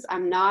foods.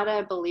 I'm not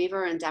a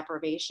believer in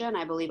deprivation.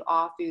 I believe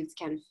all foods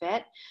can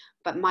fit.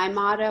 But my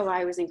motto, what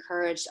I always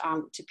encourage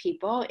to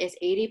people is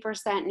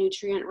 80%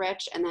 nutrient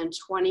rich and then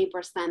 20%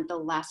 the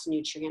less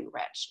nutrient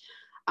rich.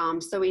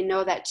 So we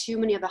know that too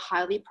many of the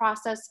highly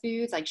processed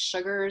foods like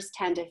sugars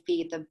tend to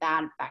feed the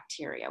bad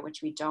bacteria,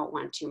 which we don't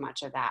want too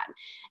much of that.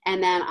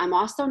 And then I'm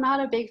also not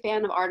a big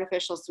fan of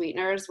artificial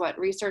sweeteners. What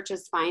research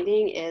is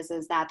finding is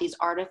that these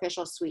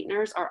artificial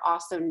sweeteners are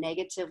also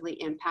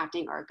negatively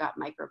impacting our gut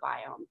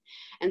microbiome.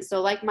 And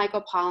so like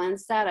Michael Pollan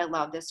said, I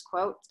love this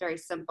quote, it's very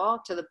simple,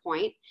 to the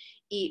point: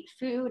 eat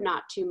food,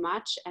 not too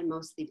much, and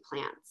mostly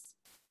plants.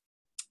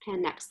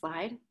 And next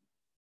slide.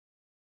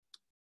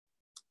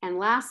 And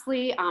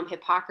lastly,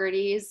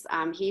 Hippocrates,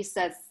 he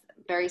says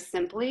very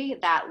simply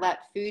that let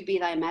food be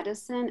thy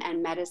medicine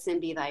and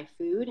medicine be thy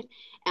food.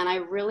 And I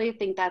really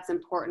think that's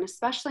important,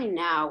 especially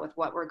now with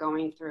what we're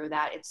going through,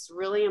 that it's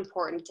really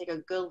important to take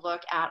a good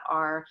look at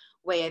our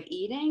way of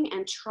eating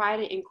and try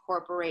to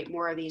incorporate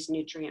more of these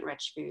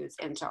nutrient-rich foods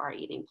into our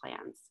eating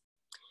plans.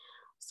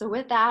 So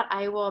with that,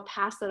 I will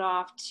pass it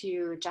off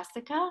to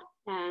Jessica,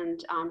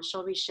 and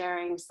she'll be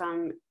sharing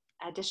some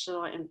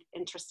additional and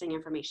interesting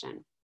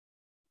information.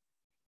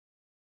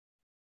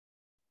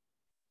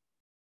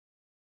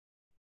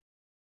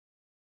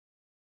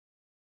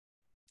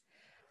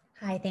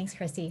 Hi, thanks,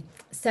 Chrissy.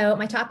 So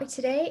my topic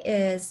today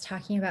is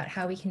talking about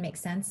how we can make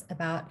sense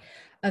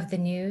of the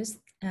news,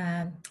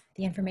 the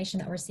information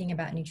that we're seeing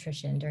about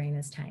nutrition during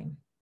this time.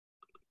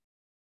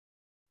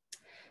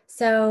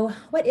 So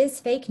what is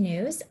fake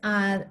news?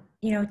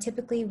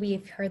 Typically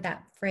we've heard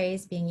that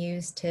phrase being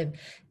used to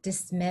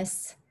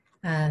dismiss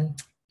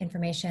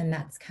information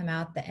that's come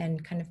out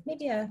and kind of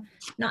maybe a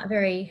not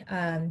very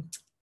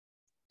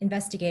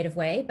investigative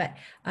way, but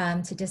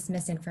to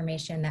dismiss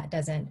information that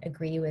doesn't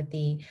agree with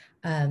the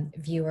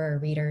viewer or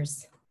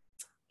reader's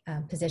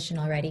position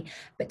already.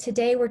 But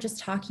today we're just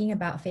talking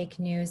about fake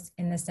news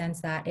in the sense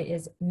that it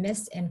is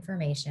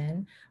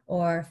misinformation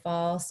or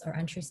false or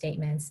untrue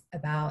statements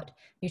about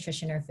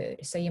nutrition or food.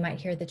 So you might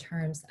hear the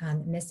terms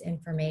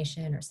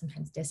misinformation or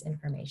sometimes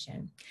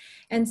disinformation.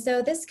 And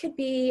so this could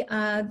be,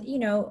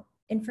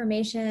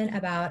 information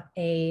about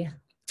a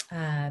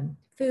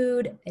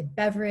food, a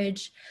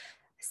beverage,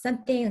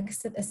 something,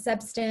 a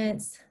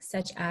substance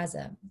such as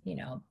a,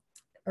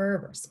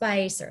 herb or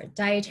spice or a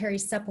dietary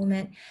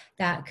supplement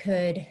that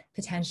could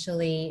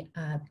potentially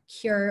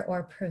cure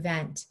or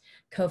prevent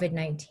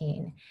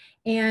COVID-19.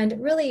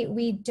 And really,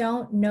 we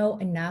don't know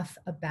enough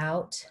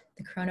about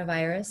the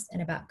coronavirus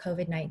and about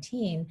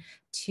COVID-19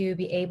 to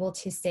be able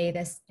to say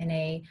this in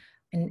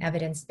an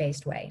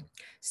evidence-based way.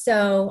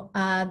 So,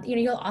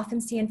 you'll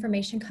often see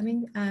information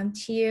coming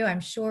to you,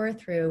 I'm sure,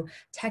 through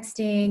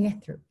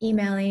texting, through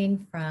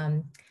emailing,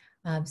 from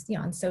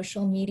on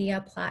social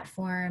media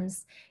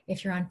platforms.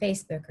 If you're on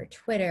Facebook or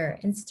Twitter,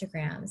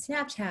 Instagram,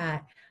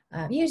 Snapchat,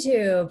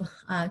 YouTube,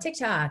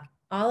 TikTok,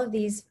 all of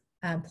these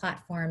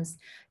platforms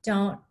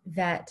don't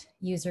vet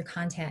user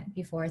content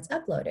before it's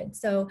uploaded.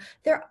 So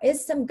there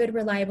is some good,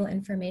 reliable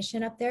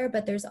information up there,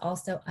 but there's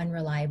also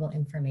unreliable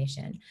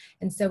information.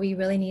 And so we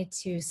really need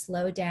to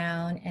slow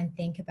down and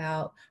think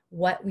about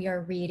what we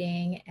are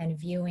reading and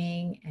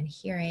viewing and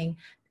hearing,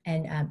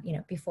 and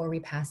before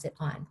we pass it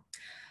on.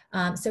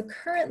 So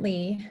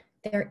currently,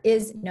 there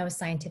is no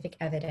scientific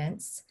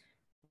evidence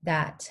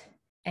that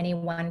any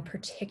one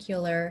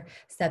particular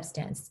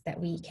substance that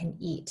we can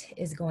eat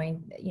is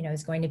going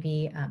to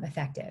be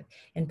effective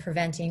in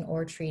preventing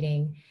or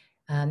treating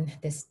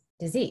this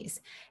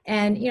disease.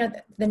 And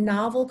the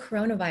novel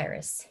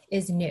coronavirus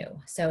is new,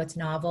 so it's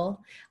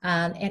novel,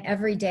 and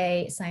every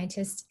day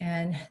scientists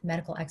and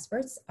medical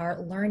experts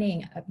are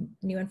learning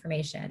new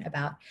information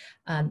about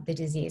the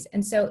disease.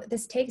 And so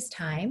this takes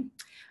time.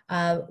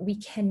 We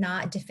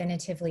cannot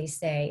definitively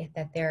say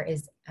that there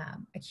is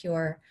a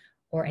cure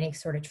or any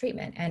sort of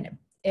treatment. And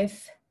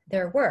if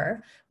there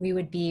were, we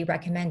would be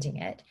recommending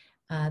it.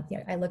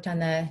 I looked on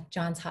the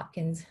Johns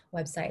Hopkins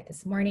website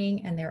this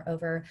morning, and there are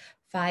over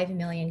 5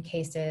 million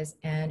cases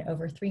and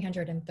over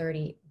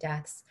 330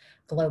 deaths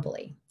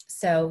globally.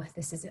 So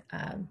this is,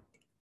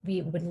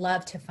 we would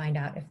love to find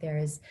out if there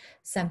is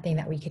something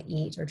that we could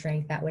eat or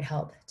drink that would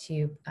help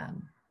to,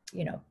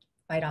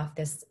 fight off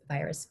this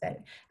virus.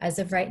 But as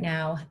of right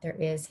now, there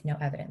is no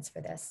evidence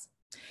for this.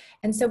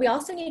 And so we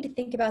also need to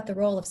think about the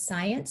role of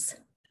science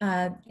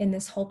in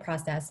this whole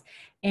process.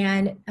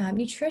 And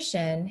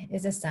nutrition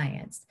is a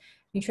science.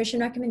 Nutrition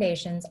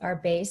recommendations are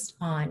based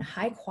on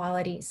high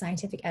quality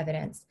scientific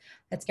evidence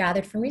that's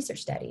gathered from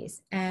research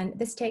studies. And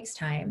this takes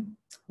time,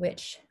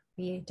 which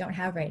we don't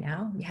have right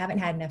now. We haven't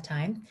had enough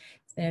time.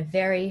 It's been a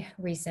very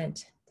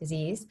recent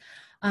disease.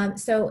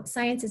 So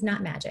science is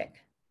not magic.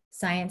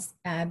 Science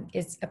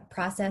is a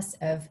process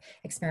of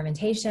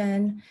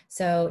experimentation.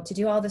 So to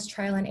do all this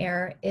trial and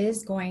error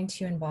is going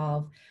to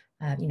involve,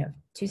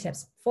 2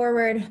 steps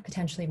forward,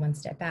 potentially 1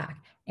 step back.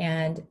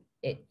 And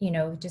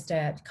just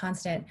a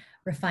constant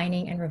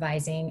refining and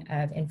revising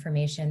of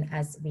information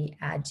as we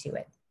add to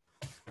it.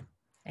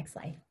 Next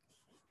slide.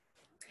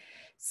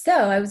 So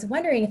I was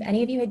wondering if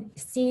any of you had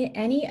seen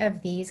any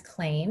of these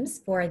claims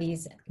for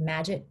these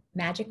magic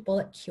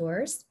bullet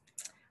cures.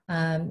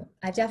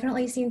 I've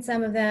definitely seen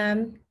some of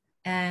them,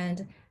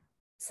 and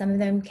Some of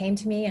them came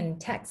to me in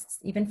texts,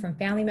 even from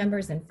family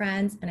members and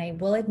friends. And I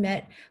will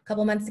admit, a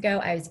couple months ago,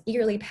 I was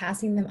eagerly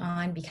passing them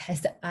on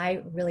because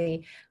I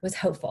really was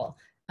hopeful.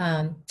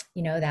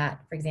 That,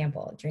 for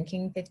example,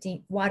 drinking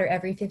water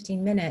every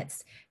 15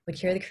 minutes would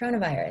cure the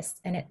coronavirus.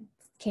 And it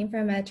came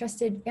from a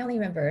trusted family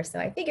member. So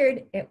I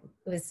figured it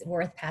was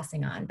worth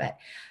passing on. But,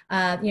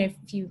 if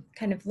you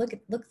kind of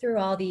look through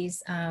all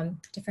these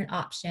different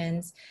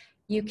options,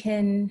 you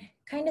can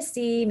kind of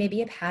see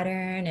maybe a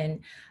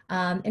pattern.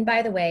 And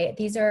by the way,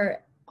 these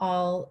are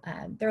all,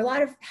 there are a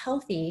lot of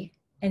healthy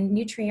and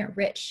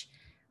nutrient-rich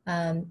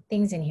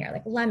things in here,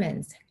 like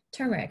lemons,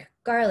 turmeric,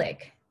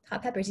 garlic,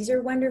 hot peppers. These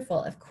are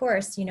wonderful. Of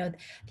course,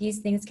 these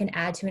things can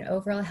add to an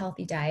overall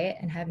healthy diet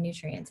and have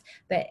nutrients,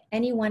 but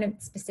any one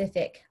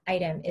specific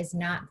item is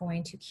not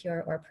going to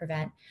cure or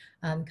prevent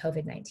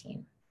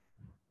COVID-19.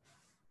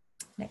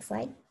 Next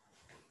slide.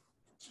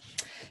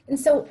 And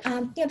so,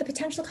 the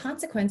potential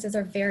consequences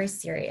are very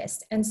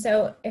serious. And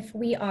so if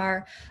we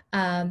are,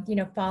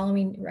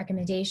 following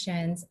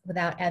recommendations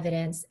without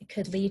evidence, it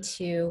could lead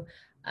to,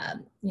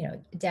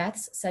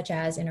 deaths, such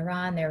as in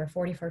Iran, there were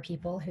 44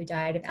 people who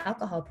died of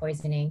alcohol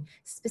poisoning,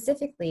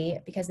 specifically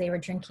because they were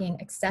drinking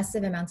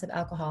excessive amounts of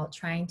alcohol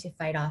trying to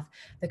fight off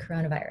the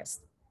coronavirus.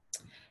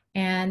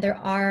 And there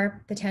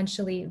are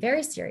potentially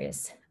very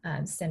serious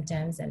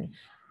symptoms and,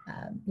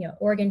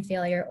 organ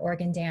failure,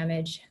 organ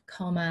damage,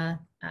 coma,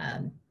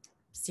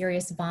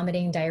 serious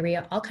vomiting,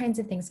 diarrhea, all kinds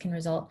of things can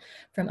result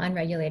from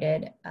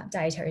unregulated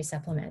dietary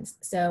supplements.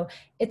 So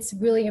it's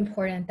really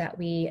important that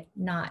we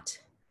not,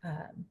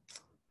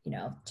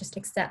 just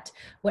accept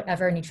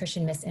whatever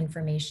nutrition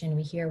misinformation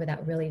we hear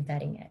without really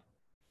vetting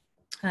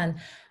it.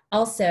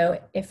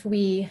 Also, if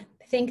we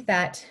think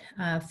that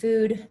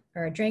food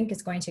or a drink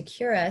is going to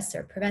cure us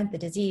or prevent the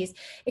disease,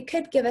 it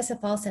could give us a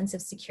false sense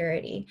of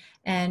security.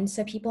 And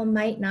so people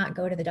might not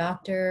go to the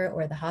doctor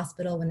or the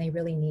hospital when they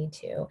really need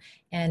to.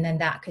 And then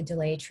that could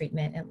delay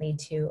treatment and lead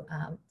to,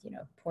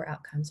 poor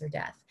outcomes or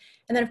death.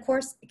 And then of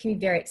course, it can be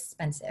very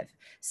expensive.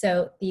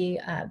 So the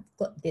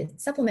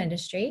supplement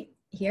industry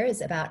here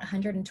is about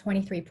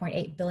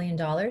 $123.8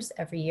 billion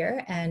every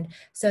year. And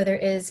so there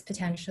is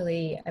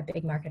potentially a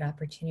big market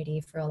opportunity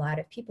for a lot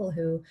of people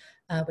who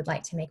would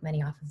like to make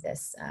money off of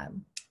this,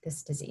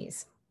 this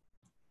disease.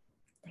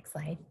 Next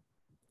slide.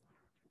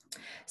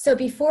 So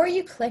before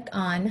you click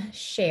on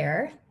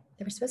share,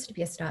 there was supposed to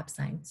be a stop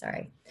sign,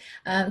 sorry.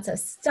 So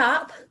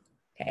stop,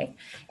 okay,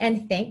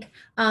 and think.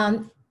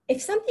 If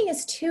something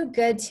is too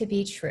good to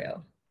be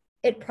true,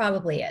 it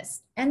probably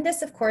is. And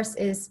this, of course,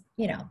 is,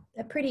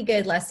 a pretty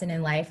good lesson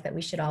in life that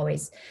we should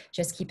always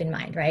just keep in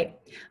mind, right?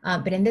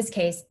 But in this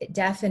case, it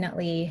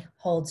definitely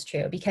holds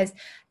true because,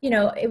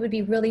 it would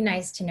be really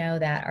nice to know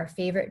that our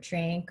favorite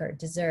drink or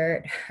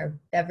dessert or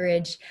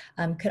beverage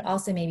could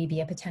also maybe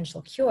be a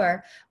potential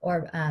cure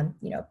or,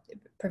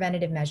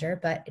 preventative measure,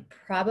 but it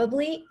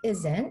probably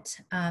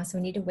isn't. So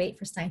we need to wait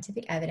for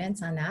scientific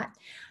evidence on that.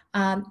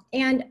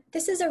 And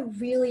this is a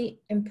really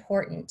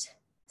important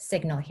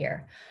signal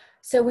here.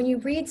 So when you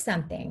read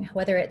something,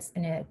 whether it's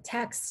in a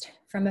text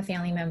from a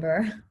family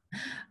member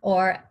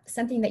or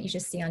something that you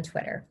just see on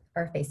Twitter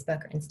or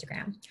Facebook or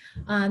Instagram,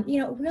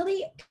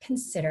 really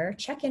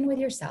check in with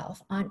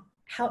yourself on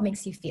how it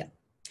makes you feel.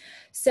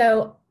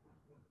 So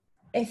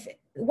if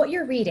what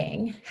you're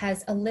reading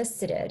has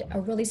elicited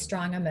a really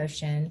strong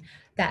emotion,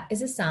 that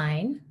is a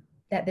sign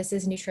that this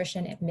is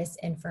nutrition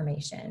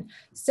misinformation.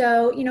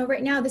 So,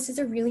 right now, this is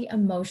a really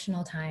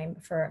emotional time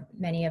for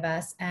many of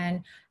us.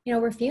 And,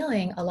 we're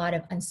feeling a lot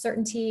of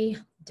uncertainty,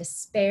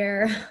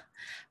 despair,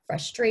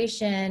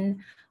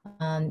 frustration.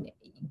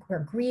 We're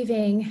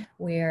grieving,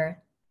 we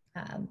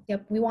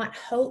want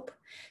hope.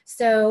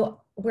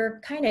 So we're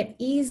kind of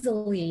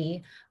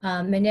easily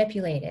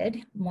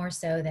manipulated more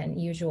so than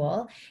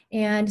usual.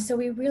 And so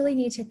we really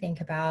need to think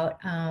about,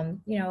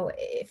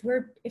 if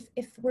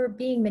we're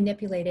being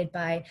manipulated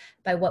by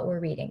what we're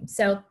reading.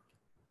 So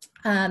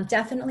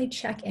definitely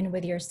check in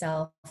with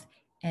yourself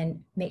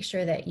and make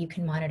sure that you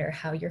can monitor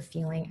how you're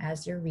feeling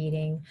as you're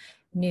reading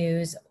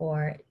news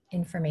or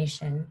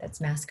information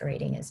that's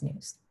masquerading as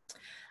news.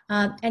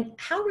 And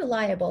how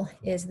reliable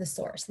is the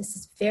source? This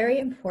is very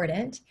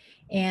important,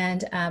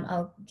 and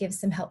I'll give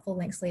some helpful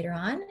links later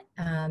on,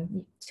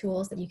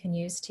 tools that you can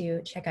use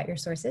to check out your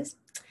sources.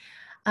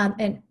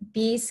 And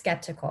be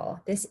skeptical.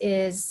 This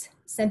is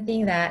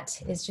something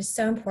that is just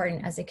so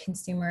important as a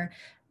consumer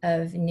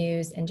of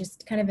news and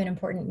just kind of an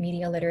important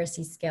media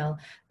literacy skill,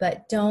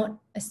 but don't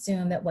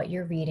assume that what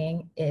you're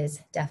reading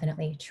is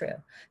definitely true.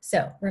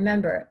 So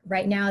remember,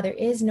 right now there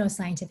is no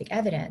scientific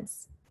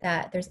evidence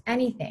that there's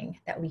anything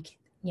that we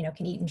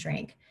can eat and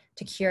drink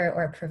to cure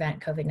or prevent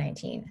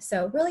COVID-19.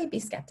 So really be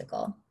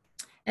skeptical.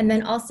 And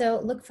then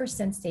also look for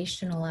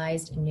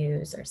sensationalized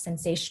news or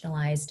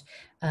sensationalized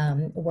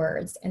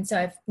words. And so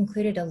I've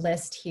included a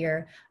list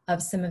here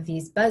of some of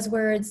these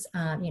buzzwords.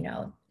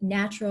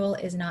 Natural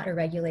is not a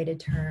regulated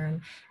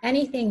term.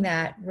 Anything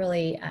that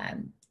really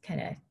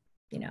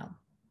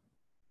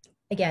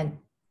again,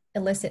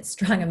 elicit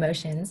strong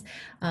emotions,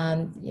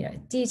 you know,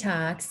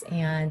 detox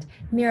and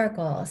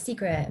miracle,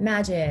 secret,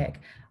 magic,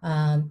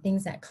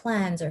 things that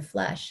cleanse or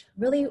flush,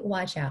 really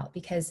watch out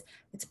because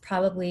it's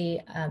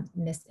probably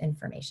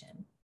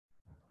misinformation.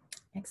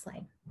 Next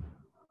slide.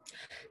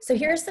 So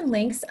here are some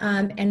links,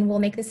 and we'll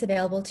make this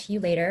available to you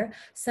later.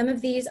 Some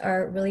of these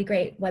are really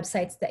great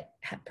websites that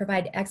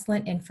provide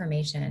excellent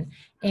information.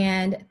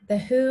 And the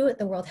WHO,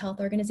 the World Health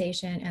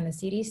Organization, and the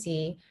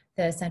CDC,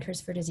 the Centers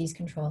for Disease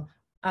Control,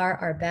 are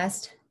our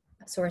best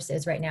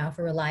sources right now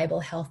for reliable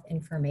health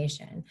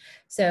information.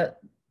 So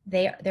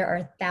there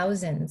are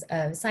thousands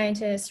of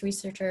scientists,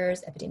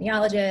 researchers,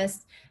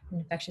 epidemiologists,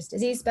 infectious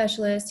disease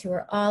specialists who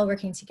are all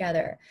working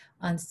together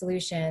on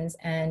solutions,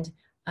 and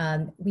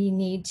we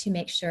need to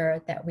make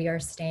sure that we are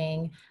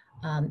staying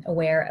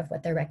aware of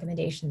what their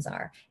recommendations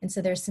are. And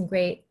so there's some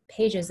great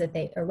pages that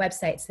or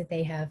websites that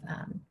they have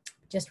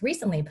just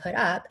recently put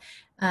up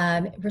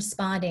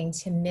responding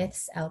to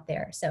myths out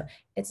there. So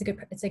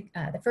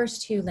the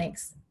first two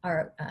links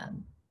are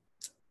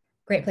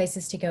great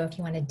places to go if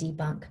you want to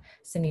debunk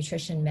some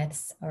nutrition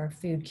myths or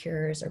food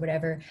cures or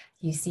whatever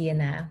you see in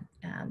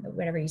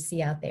whatever you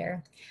see out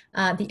there.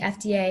 The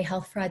FDA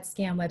health fraud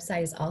scam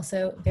website is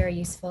also very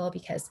useful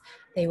because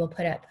they will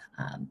put up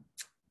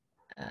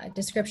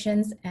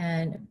descriptions,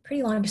 and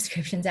pretty long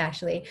descriptions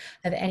actually,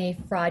 of any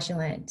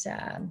fraudulent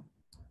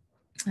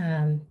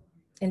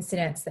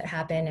incidents that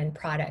happen and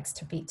products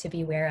to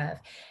be aware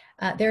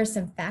of. There are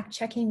some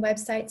fact-checking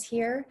websites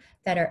here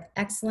that are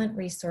excellent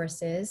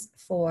resources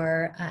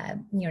for,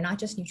 you know, not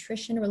just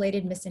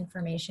nutrition-related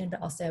misinformation,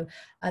 but also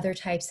other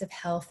types of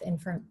health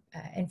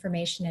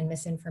information and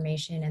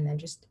misinformation, and then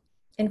just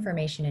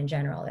information in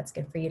general that's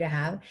good for you to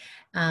have.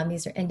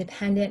 These are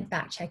independent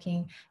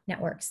fact-checking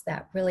networks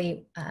that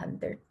really,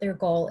 their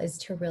goal is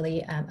to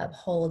really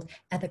uphold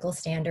ethical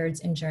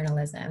standards in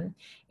journalism.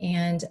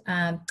 And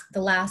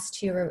the last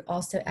two are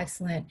also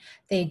excellent.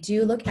 They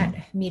do look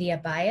at media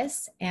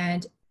bias,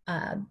 and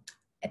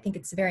I think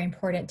it's very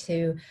important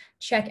to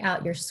check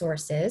out your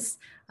sources.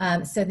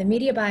 So the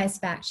media bias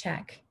fact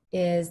check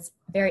is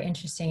very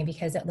interesting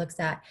because it looks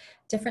at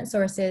different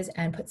sources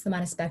and puts them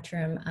on a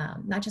spectrum,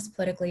 not just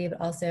politically, but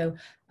also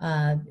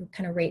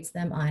kind of rates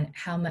them on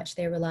how much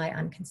they rely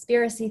on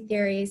conspiracy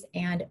theories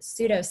and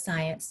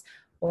pseudoscience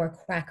or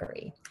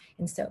quackery.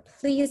 And so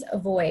please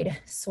avoid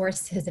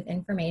sources of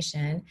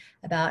information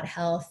about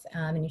health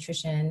and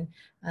nutrition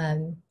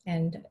and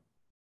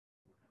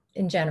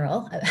in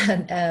general,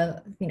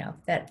 you know,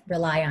 that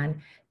rely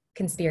on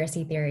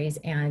conspiracy theories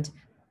and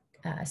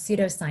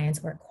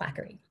pseudoscience or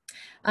quackery.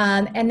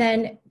 And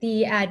then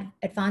the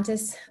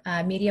Advantis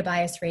media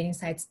bias rating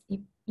sites, you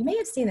may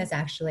have seen this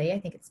actually, I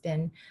think it's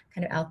been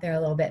kind of out there a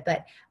little bit,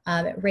 but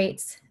it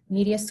rates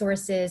media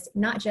sources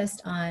not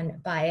just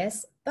on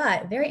bias,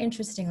 but very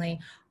interestingly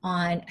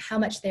on how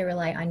much they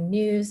rely on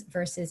news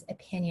versus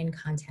opinion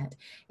content.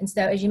 And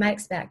so as you might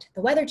expect,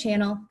 the Weather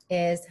Channel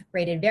is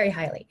rated very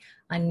highly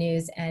on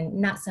news and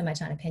not so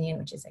much on opinion,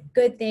 which is a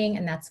good thing,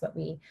 and that's what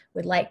we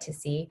would like to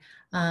see.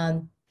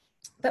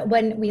 But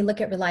when we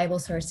look at reliable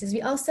sources,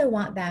 we also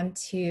want them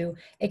to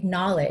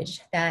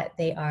acknowledge that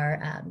they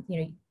are, you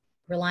know,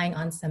 relying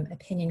on some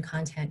opinion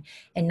content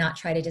and not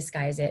try to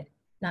disguise it,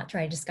 not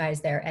try to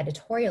disguise their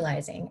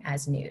editorializing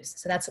as news.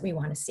 So that's what we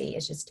want to see,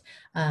 is just,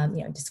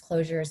 you know,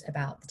 disclosures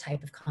about the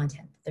type of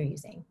content that they're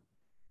using.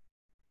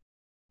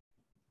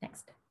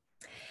 Next.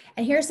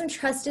 And here are some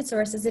trusted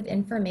sources of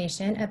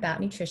information about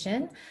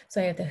nutrition.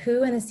 So I have the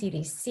WHO and the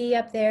CDC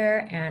up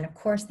there, and of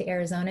course the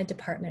Arizona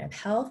Department of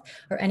Health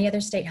or any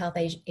other state health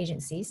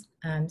agencies.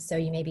 So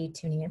you may be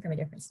tuning in from a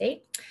different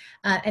state.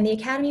 And the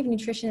Academy of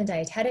Nutrition and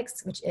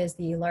Dietetics, which is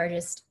the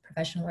largest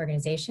professional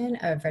organization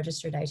of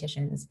registered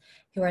dietitians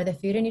who are the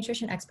food and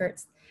nutrition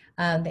experts.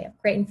 They have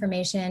great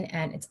information,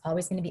 and it's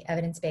always going to be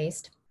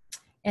evidence-based.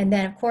 And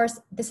then, of course,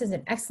 this is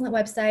an excellent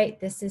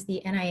website. This is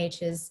the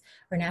NIH's,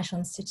 or National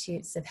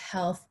Institutes of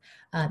Health,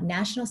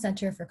 National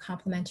Center for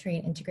Complementary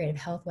and Integrative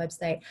Health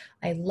website.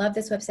 I love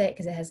this website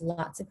because it has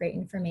lots of great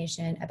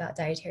information about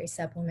dietary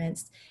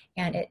supplements,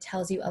 and it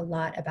tells you a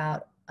lot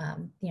about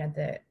you know,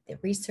 the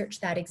research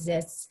that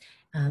exists,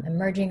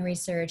 emerging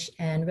research,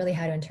 and really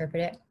how to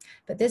interpret it.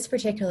 But this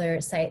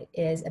particular site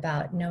is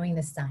about knowing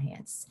the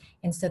science.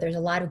 And so there's a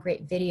lot of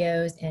great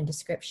videos and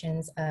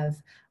descriptions of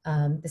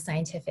the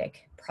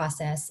scientific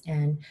process.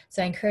 And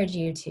so I encourage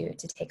you to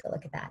take a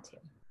look at that too.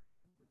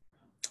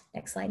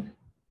 Next slide.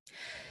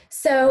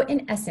 So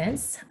in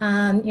essence,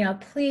 you know,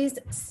 please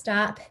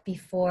stop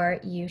before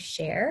you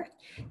share.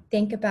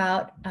 Think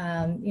about,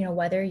 you know,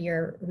 whether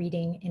you're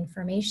reading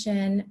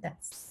information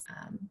that's,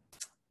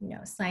 you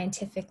know,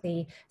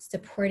 scientifically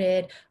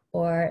supported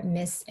or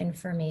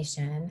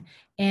misinformation.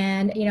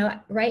 And, you know,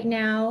 right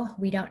now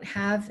we don't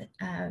have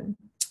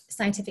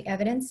scientific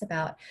evidence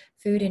about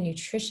food and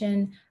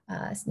nutrition,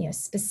 you know,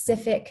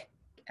 specific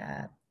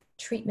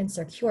treatments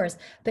or cures.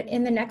 But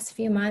in the next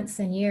few months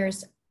and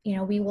years,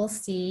 we will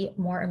see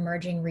more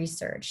emerging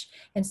research.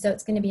 And so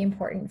it's going to be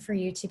important for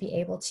you to be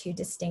able to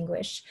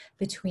distinguish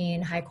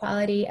between high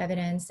quality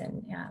evidence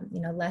and,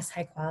 less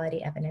high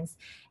quality evidence.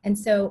 And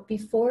so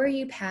before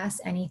you pass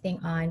anything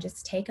on,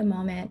 just take a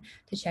moment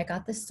to check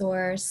out the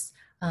source,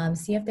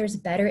 see if there's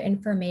better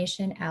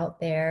information out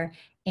there.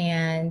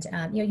 And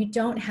you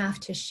don't have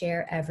to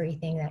share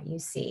everything that you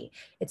see.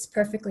 It's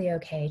perfectly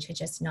okay to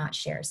just not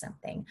share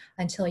something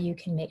until you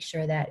can make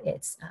sure that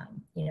it's,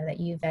 that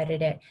you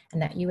vetted it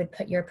and that you would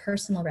put your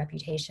personal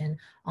reputation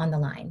on the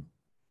line.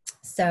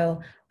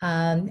 So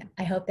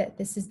I hope that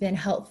this has been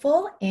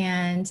helpful,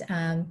 and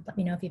let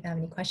me know if you have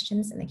any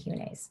questions in the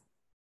Q&As.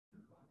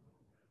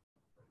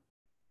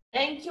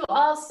 Thank you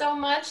all so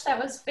much.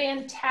 That was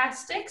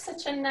fantastic.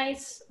 Such a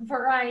nice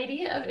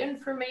variety of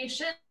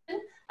information.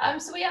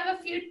 So we have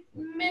a few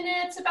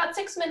minutes, about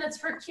 6 minutes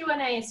for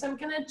Q&A. So I'm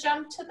going to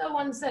jump to the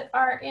ones that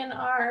are in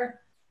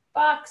our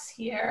box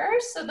here.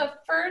 So the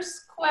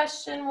first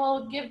question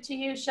we'll give to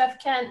you,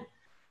 Chef Kent.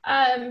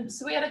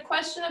 So we had a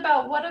question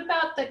about, what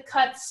about the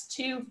cuts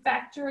to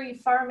factory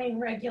farming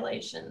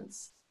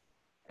regulations?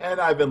 And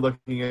I've been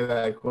looking at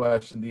that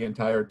question the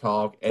entire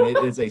talk, and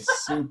it is a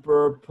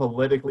super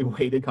politically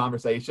weighted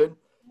conversation.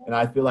 And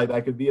I feel like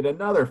that could be in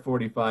another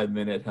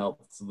 45-minute health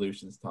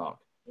solutions talk.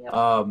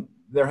 Yep.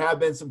 There have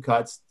been some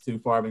cuts to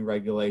farming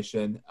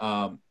regulation,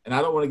 and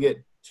I don't want to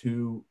get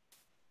too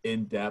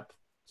in-depth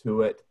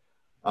to it.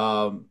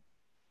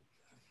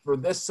 For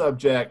this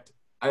subject,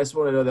 I just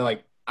want to know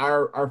that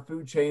our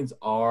food chains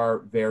are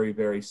very,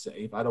 very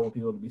safe. I don't want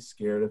people to be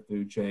scared of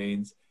food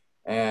chains.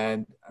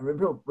 And I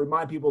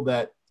remind people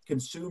that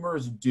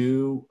consumers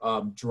do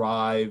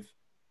drive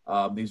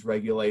these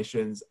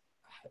regulations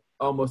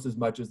almost as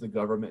much as the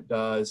government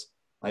does.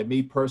 Like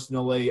me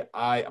personally,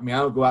 I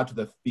don't go out to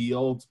the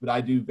fields, but I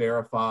do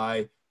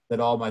verify that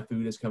all my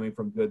food is coming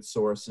from good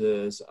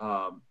sources.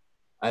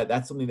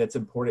 That's something that's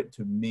important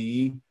to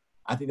me.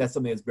 I think that's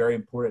something that's very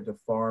important to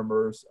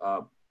farmers.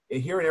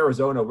 Here in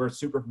Arizona, we're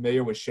super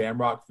familiar with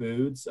Shamrock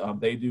Foods.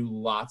 They do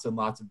lots and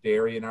lots of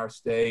dairy in our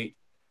state.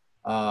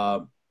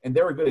 And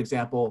they're a good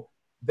example.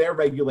 Their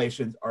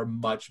regulations are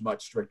much,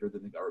 much stricter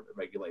than the government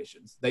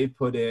regulations. They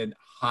put in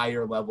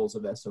higher levels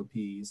of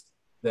SOPs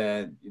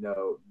than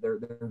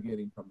they're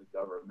getting from the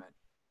government.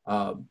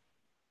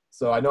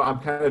 So I know I'm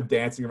kind of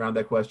dancing around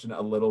that question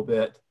a little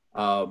bit,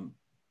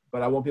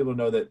 but I want people to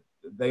know that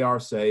they are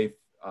safe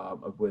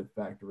with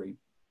factory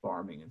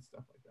farming and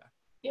stuff like that.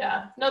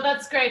 Yeah, no,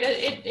 that's great.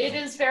 It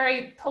is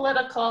very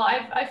political.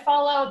 I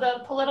follow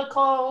the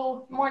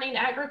Politico Morning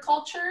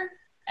Agriculture,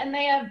 and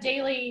they have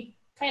daily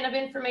kind of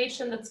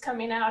information that's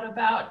coming out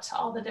about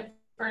all the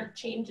different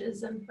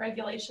changes and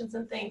regulations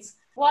and things.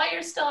 While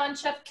you're still on,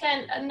 Chef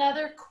Kent,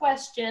 another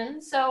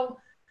question. So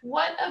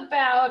what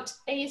about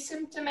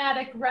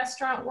asymptomatic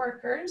restaurant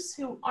workers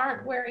who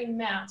aren't wearing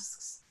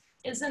masks?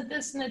 Isn't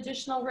this an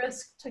additional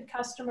risk to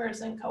customers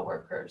and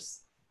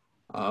coworkers?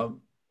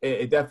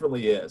 It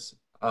definitely is.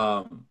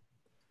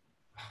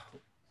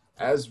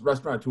 As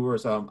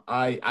restaurateurs,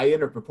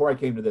 before I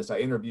came to this, I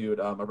interviewed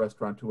a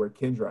restaurateur,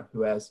 Kendra,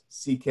 who has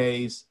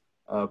CK's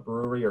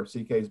brewery or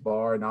CK's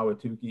bar in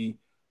Ahwatukee,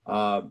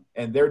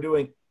 and they're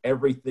doing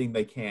everything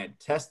they can.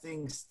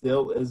 Testing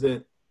still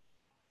isn't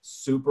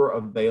super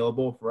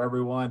available for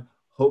everyone.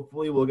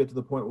 Hopefully we'll get to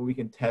the point where we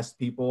can test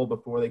people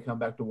before they come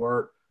back to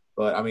work.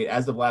 But I mean,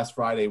 as of last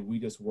Friday, we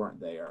just weren't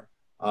there.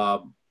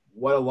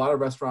 What a lot of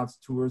restaurants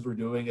tours were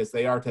doing is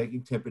they are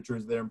taking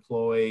temperatures of their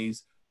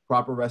employees.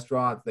 Proper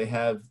restaurants, they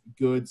have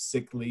good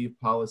sick leave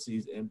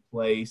policies in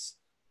place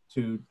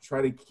to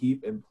try to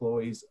keep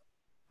employees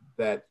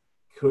that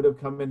could have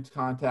come into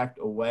contact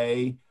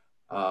away.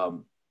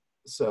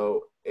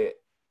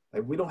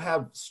 We don't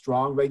have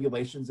strong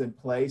regulations in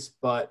place,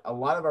 but a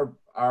lot of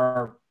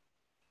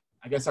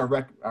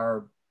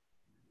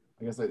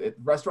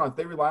restaurants,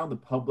 they rely on the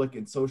public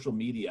and social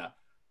media.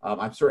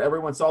 I'm sure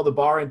everyone saw the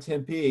bar in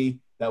Tempe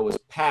that was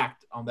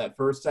packed on that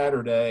first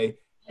Saturday,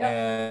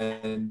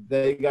 and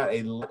they got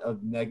a lot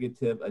of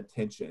negative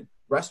attention.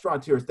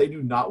 Restaurateurs, they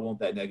do not want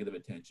that negative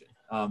attention.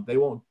 They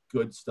want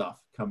good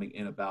stuff coming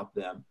in about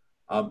them.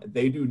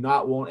 They do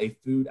not want a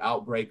food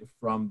outbreak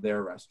from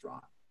their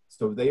restaurant.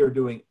 So they are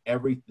doing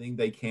everything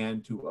they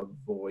can to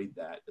avoid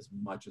that as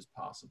much as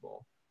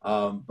possible.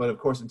 But of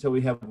course, until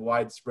we have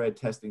widespread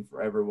testing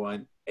for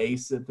everyone,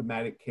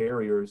 asymptomatic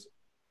carriers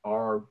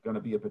are going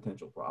to be a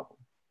potential problem.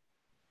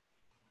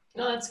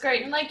 No, that's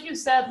great. And like you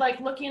said,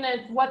 looking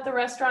at what the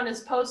restaurant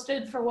has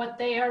posted for what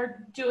they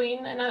are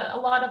doing, and a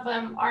lot of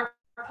them are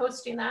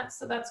posting that.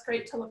 So that's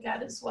great to look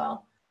at as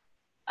well.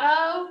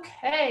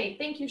 Okay,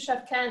 thank you,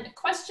 Chef Kent.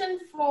 Question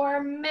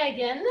for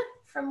Megan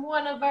from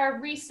one of our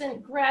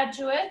recent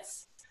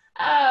graduates.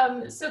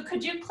 So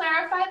could you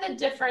clarify the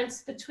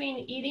difference between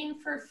eating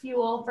for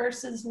fuel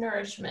versus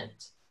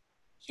nourishment?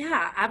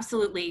 Yeah,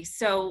 absolutely.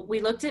 So we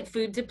looked at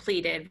food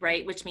depleted,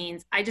 right? Which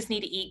means I just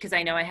need to eat because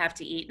I know I have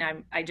to eat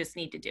and I just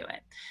need to do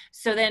it.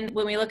 So then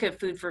when we look at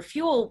food for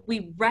fuel,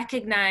 we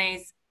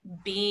recognize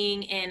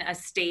being in a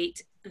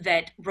state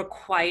that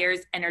requires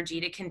energy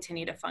to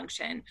continue to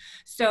function.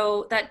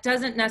 So that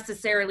doesn't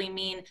necessarily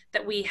mean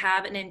that we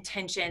have an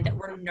intention that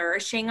we're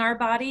nourishing our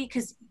body,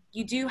 because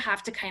you do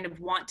have to kind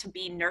of want to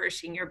be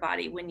nourishing your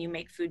body when you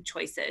make food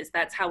choices.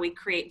 That's how we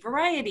create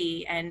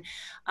variety and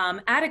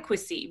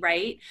adequacy,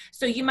 right?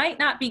 So you might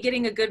not be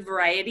getting a good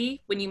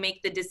variety when you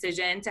make the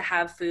decision to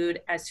have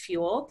food as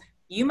fuel.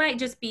 You might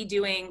just be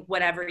doing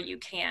whatever you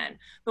can.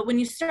 But when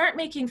you start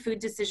making food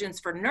decisions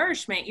for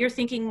nourishment, you're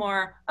thinking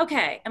more,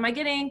 okay, am I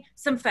getting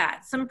some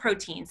fat, some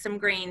protein, some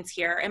grains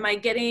here? Am I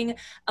getting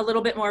a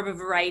little bit more of a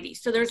variety?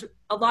 So there's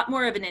a lot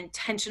more of an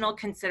intentional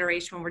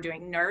consideration when we're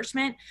doing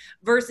nourishment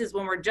versus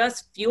when we're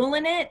just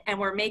fueling it and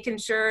we're making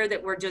sure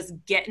that we're just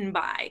getting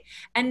by.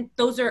 And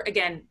those are,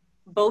 again,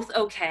 both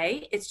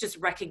okay. It's just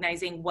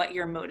recognizing what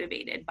you're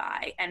motivated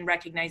by and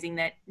recognizing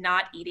that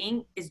not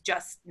eating is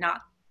just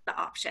not the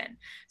option.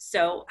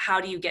 So how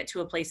do you get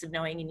to a place of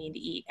knowing you need to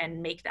eat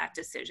and make that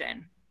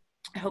decision?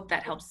 I hope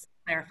that helps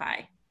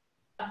clarify.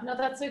 No,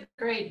 that's a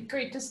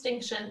great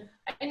distinction.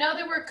 I know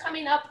that we're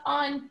coming up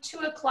on 2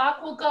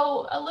 o'clock. We'll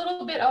go a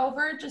little bit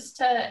over just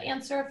to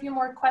answer a few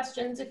more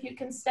questions if you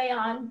can stay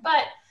on.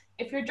 But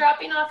if you're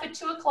dropping off at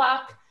 2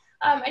 o'clock,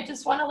 I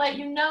just want to let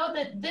you know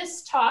that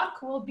this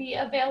talk will be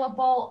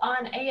available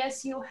on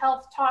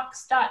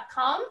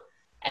asuhealthtalks.com.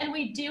 And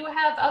we do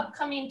have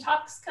upcoming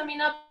talks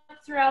coming up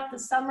throughout the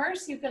summer.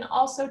 So you can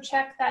also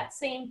check that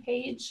same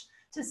page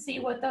to see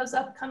what those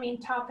upcoming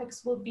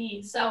topics will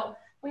be. So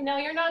we know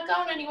you're not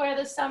going anywhere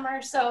this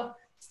summer, so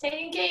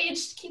stay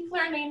engaged, keep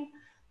learning.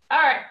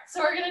 All right, so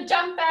we're gonna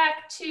jump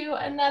back to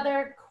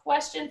another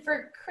question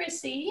for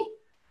Chrissy.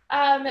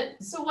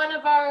 So one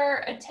of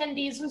our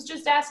attendees was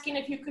just asking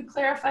if you could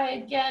clarify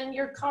again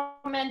your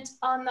comment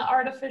on the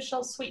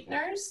artificial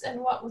sweeteners and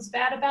what was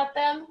bad about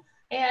them.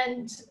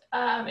 And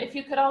if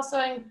you could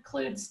also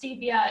include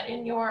stevia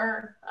in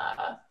your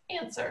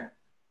answer.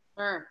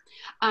 Sure.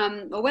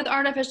 Well, with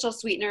artificial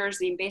sweeteners,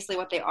 I mean, basically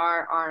what they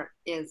are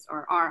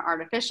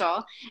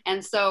artificial.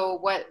 And so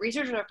what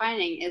researchers are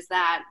finding is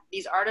that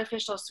these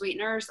artificial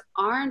sweeteners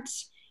aren't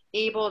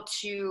able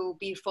to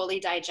be fully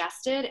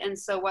digested. And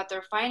so what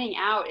they're finding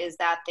out is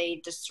that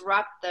they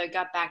disrupt the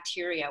gut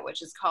bacteria,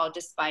 which is called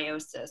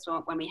dysbiosis.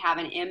 When we have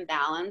an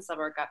imbalance of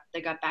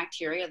the gut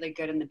bacteria, the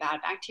good and the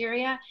bad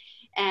bacteria.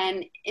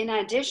 And in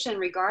addition,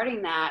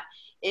 regarding that,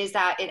 is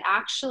that it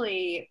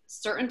actually,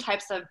 certain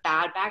types of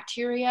bad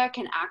bacteria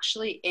can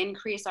actually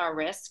increase our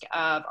risk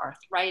of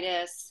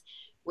arthritis,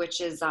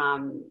 which is,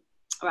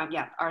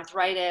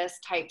 arthritis,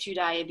 type 2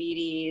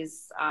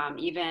 diabetes,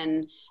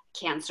 even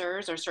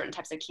cancers or certain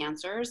types of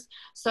cancers.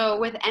 So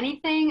with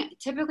anything,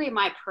 typically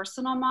my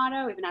personal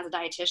motto, even as a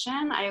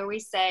dietitian, I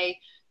always say,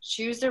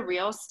 choose the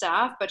real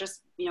stuff, but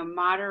just,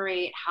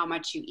 moderate how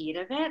much you eat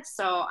of it.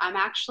 So I'm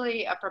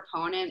actually a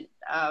proponent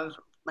of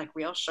like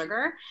real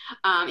sugar.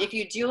 If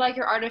you do like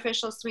your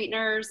artificial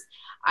sweeteners,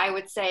 I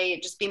would say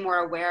just be more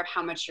aware of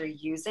how much you're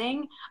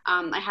using.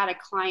 I had a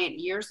client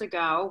years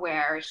ago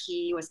where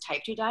he was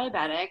type 2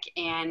 diabetic,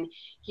 and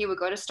he would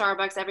go to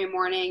Starbucks every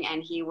morning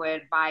and he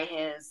would buy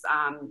his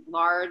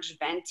large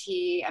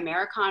venti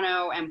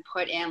Americano and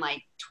put in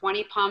like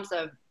 20 pumps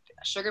of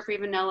sugar-free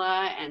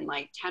vanilla and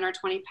like 10 or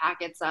 20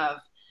 packets of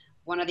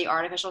one of the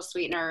artificial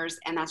sweeteners,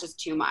 and that's just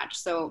too much.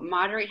 So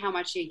moderate how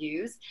much you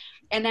use.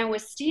 And then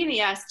with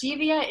stevia,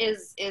 stevia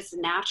is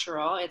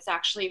natural. It's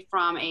actually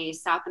from a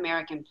South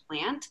American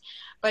plant,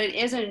 but it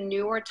is a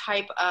newer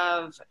type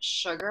of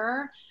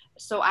sugar.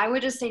 So I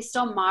would just say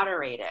still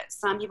moderate it.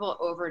 Some people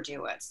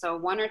overdo it. So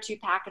 1 or 2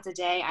 packets a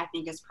day, I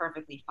think, is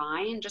perfectly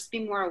fine. Just be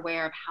more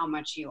aware of how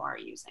much you are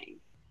using.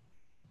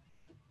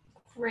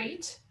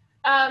 Great.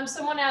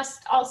 Someone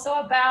asked also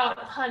about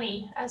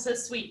honey as a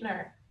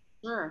sweetener.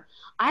 Sure.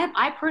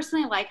 I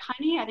personally like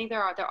honey. I think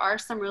there are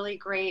some really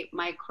great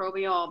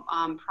microbial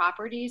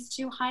properties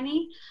to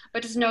honey,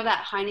 but just know that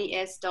honey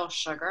is still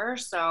sugar.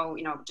 So,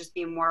 just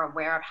be more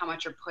aware of how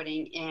much you're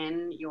putting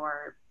in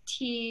your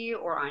tea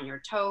or on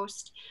your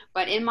toast.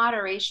 But in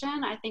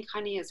moderation, I think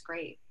honey is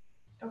great.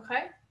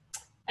 Okay.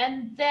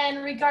 And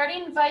then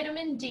regarding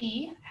vitamin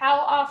D, how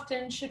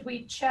often should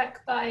we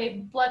check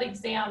by blood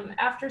exam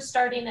after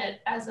starting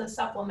it as a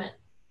supplement?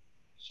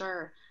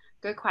 Sure.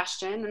 Good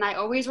question. And I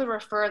always would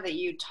refer that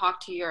you talk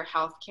to your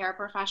healthcare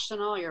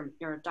professional,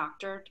 your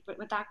doctor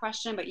with that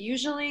question. But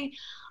usually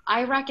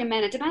I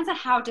recommend, it depends on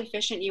how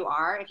deficient you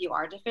are. If you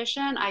are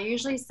deficient, I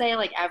usually say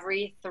like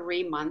every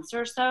 3 months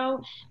or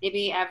so,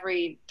 maybe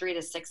every 3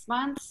 to 6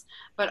 months,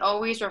 but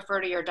always refer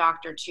to your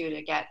doctor too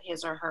to get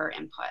his or her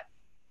input.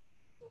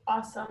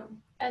 Awesome.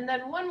 And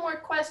then one more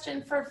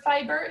question for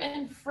fiber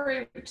and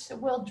fruit.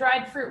 Will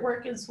dried fruit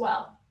work as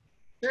well?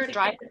 Sure,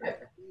 dried fruit.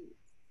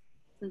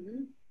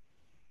 Mm-hmm.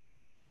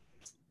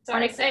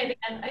 Sorry, say it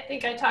again. I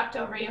think I talked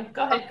over you.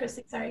 Go ahead,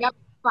 Chrissy. Sorry. Yep.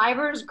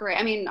 Fiber is great.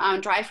 I mean,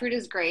 dry fruit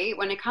is great.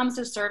 When it comes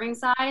to serving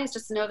size,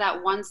 just know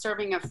that 1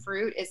 serving of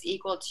fruit is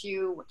equal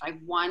to like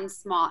 1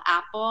 small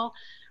apple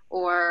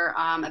or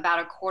about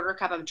a quarter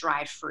cup of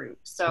dried fruit.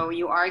 So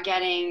you are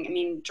getting, I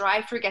mean,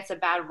 dried fruit gets a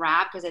bad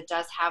rap because it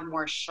does have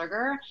more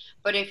sugar,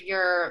 but if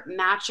you're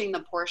matching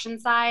the portion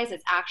size,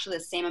 it's actually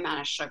the same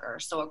amount of sugar.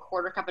 So a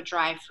quarter cup of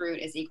dried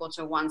fruit is equal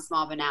to 1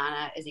 small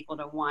banana is equal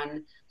to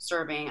 1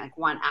 serving, like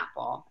 1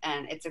 apple.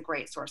 And it's a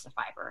great source of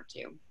fiber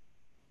too.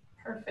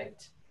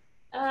 Perfect.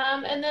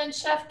 And then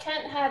Chef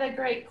Kent had a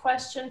great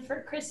question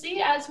for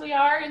Chrissy. As we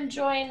are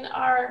enjoying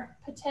our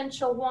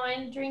potential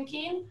wine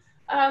drinking,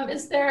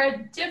 is there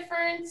a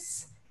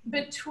difference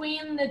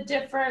between the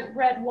different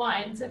red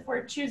wines? If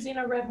we're choosing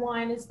a red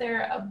wine, is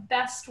there a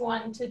best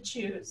one to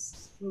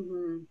choose?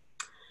 Mm-hmm.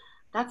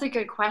 That's a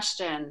good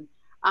question.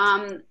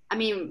 I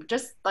mean,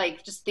 just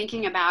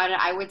thinking about it,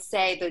 I would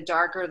say the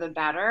darker the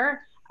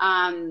better.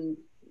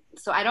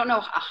 So I don't know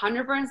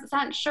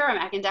 100% sure. I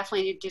mean, I can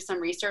definitely do some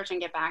research and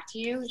get back to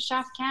you,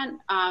 Chef Kent.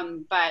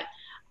 But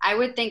I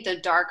would think the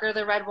darker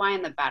the red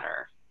wine, the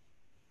better.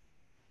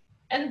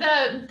 And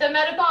the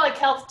metabolic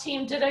health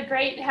team did a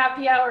great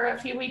happy hour a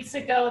few weeks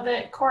ago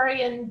that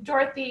Corey and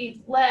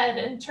Dorothy led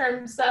in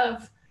terms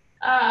of,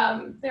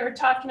 they were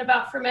talking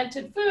about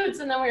fermented foods,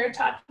 and then we were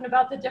talking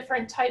about the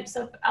different types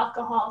of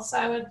alcohol. So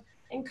I would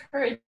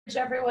encourage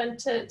everyone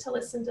to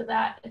listen to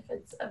that if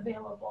it's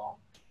available.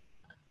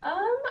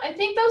 I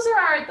think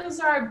those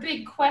are our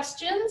big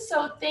questions.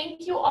 So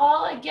thank you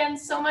all again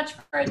so much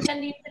for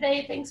attending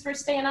today. Thanks for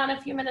staying on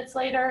a few minutes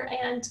later,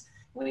 and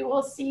we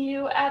will see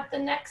you at the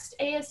next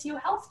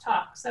ASU Health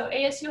Talk. So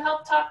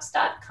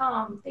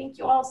asuhealthtalks.com. Thank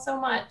you all so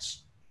much.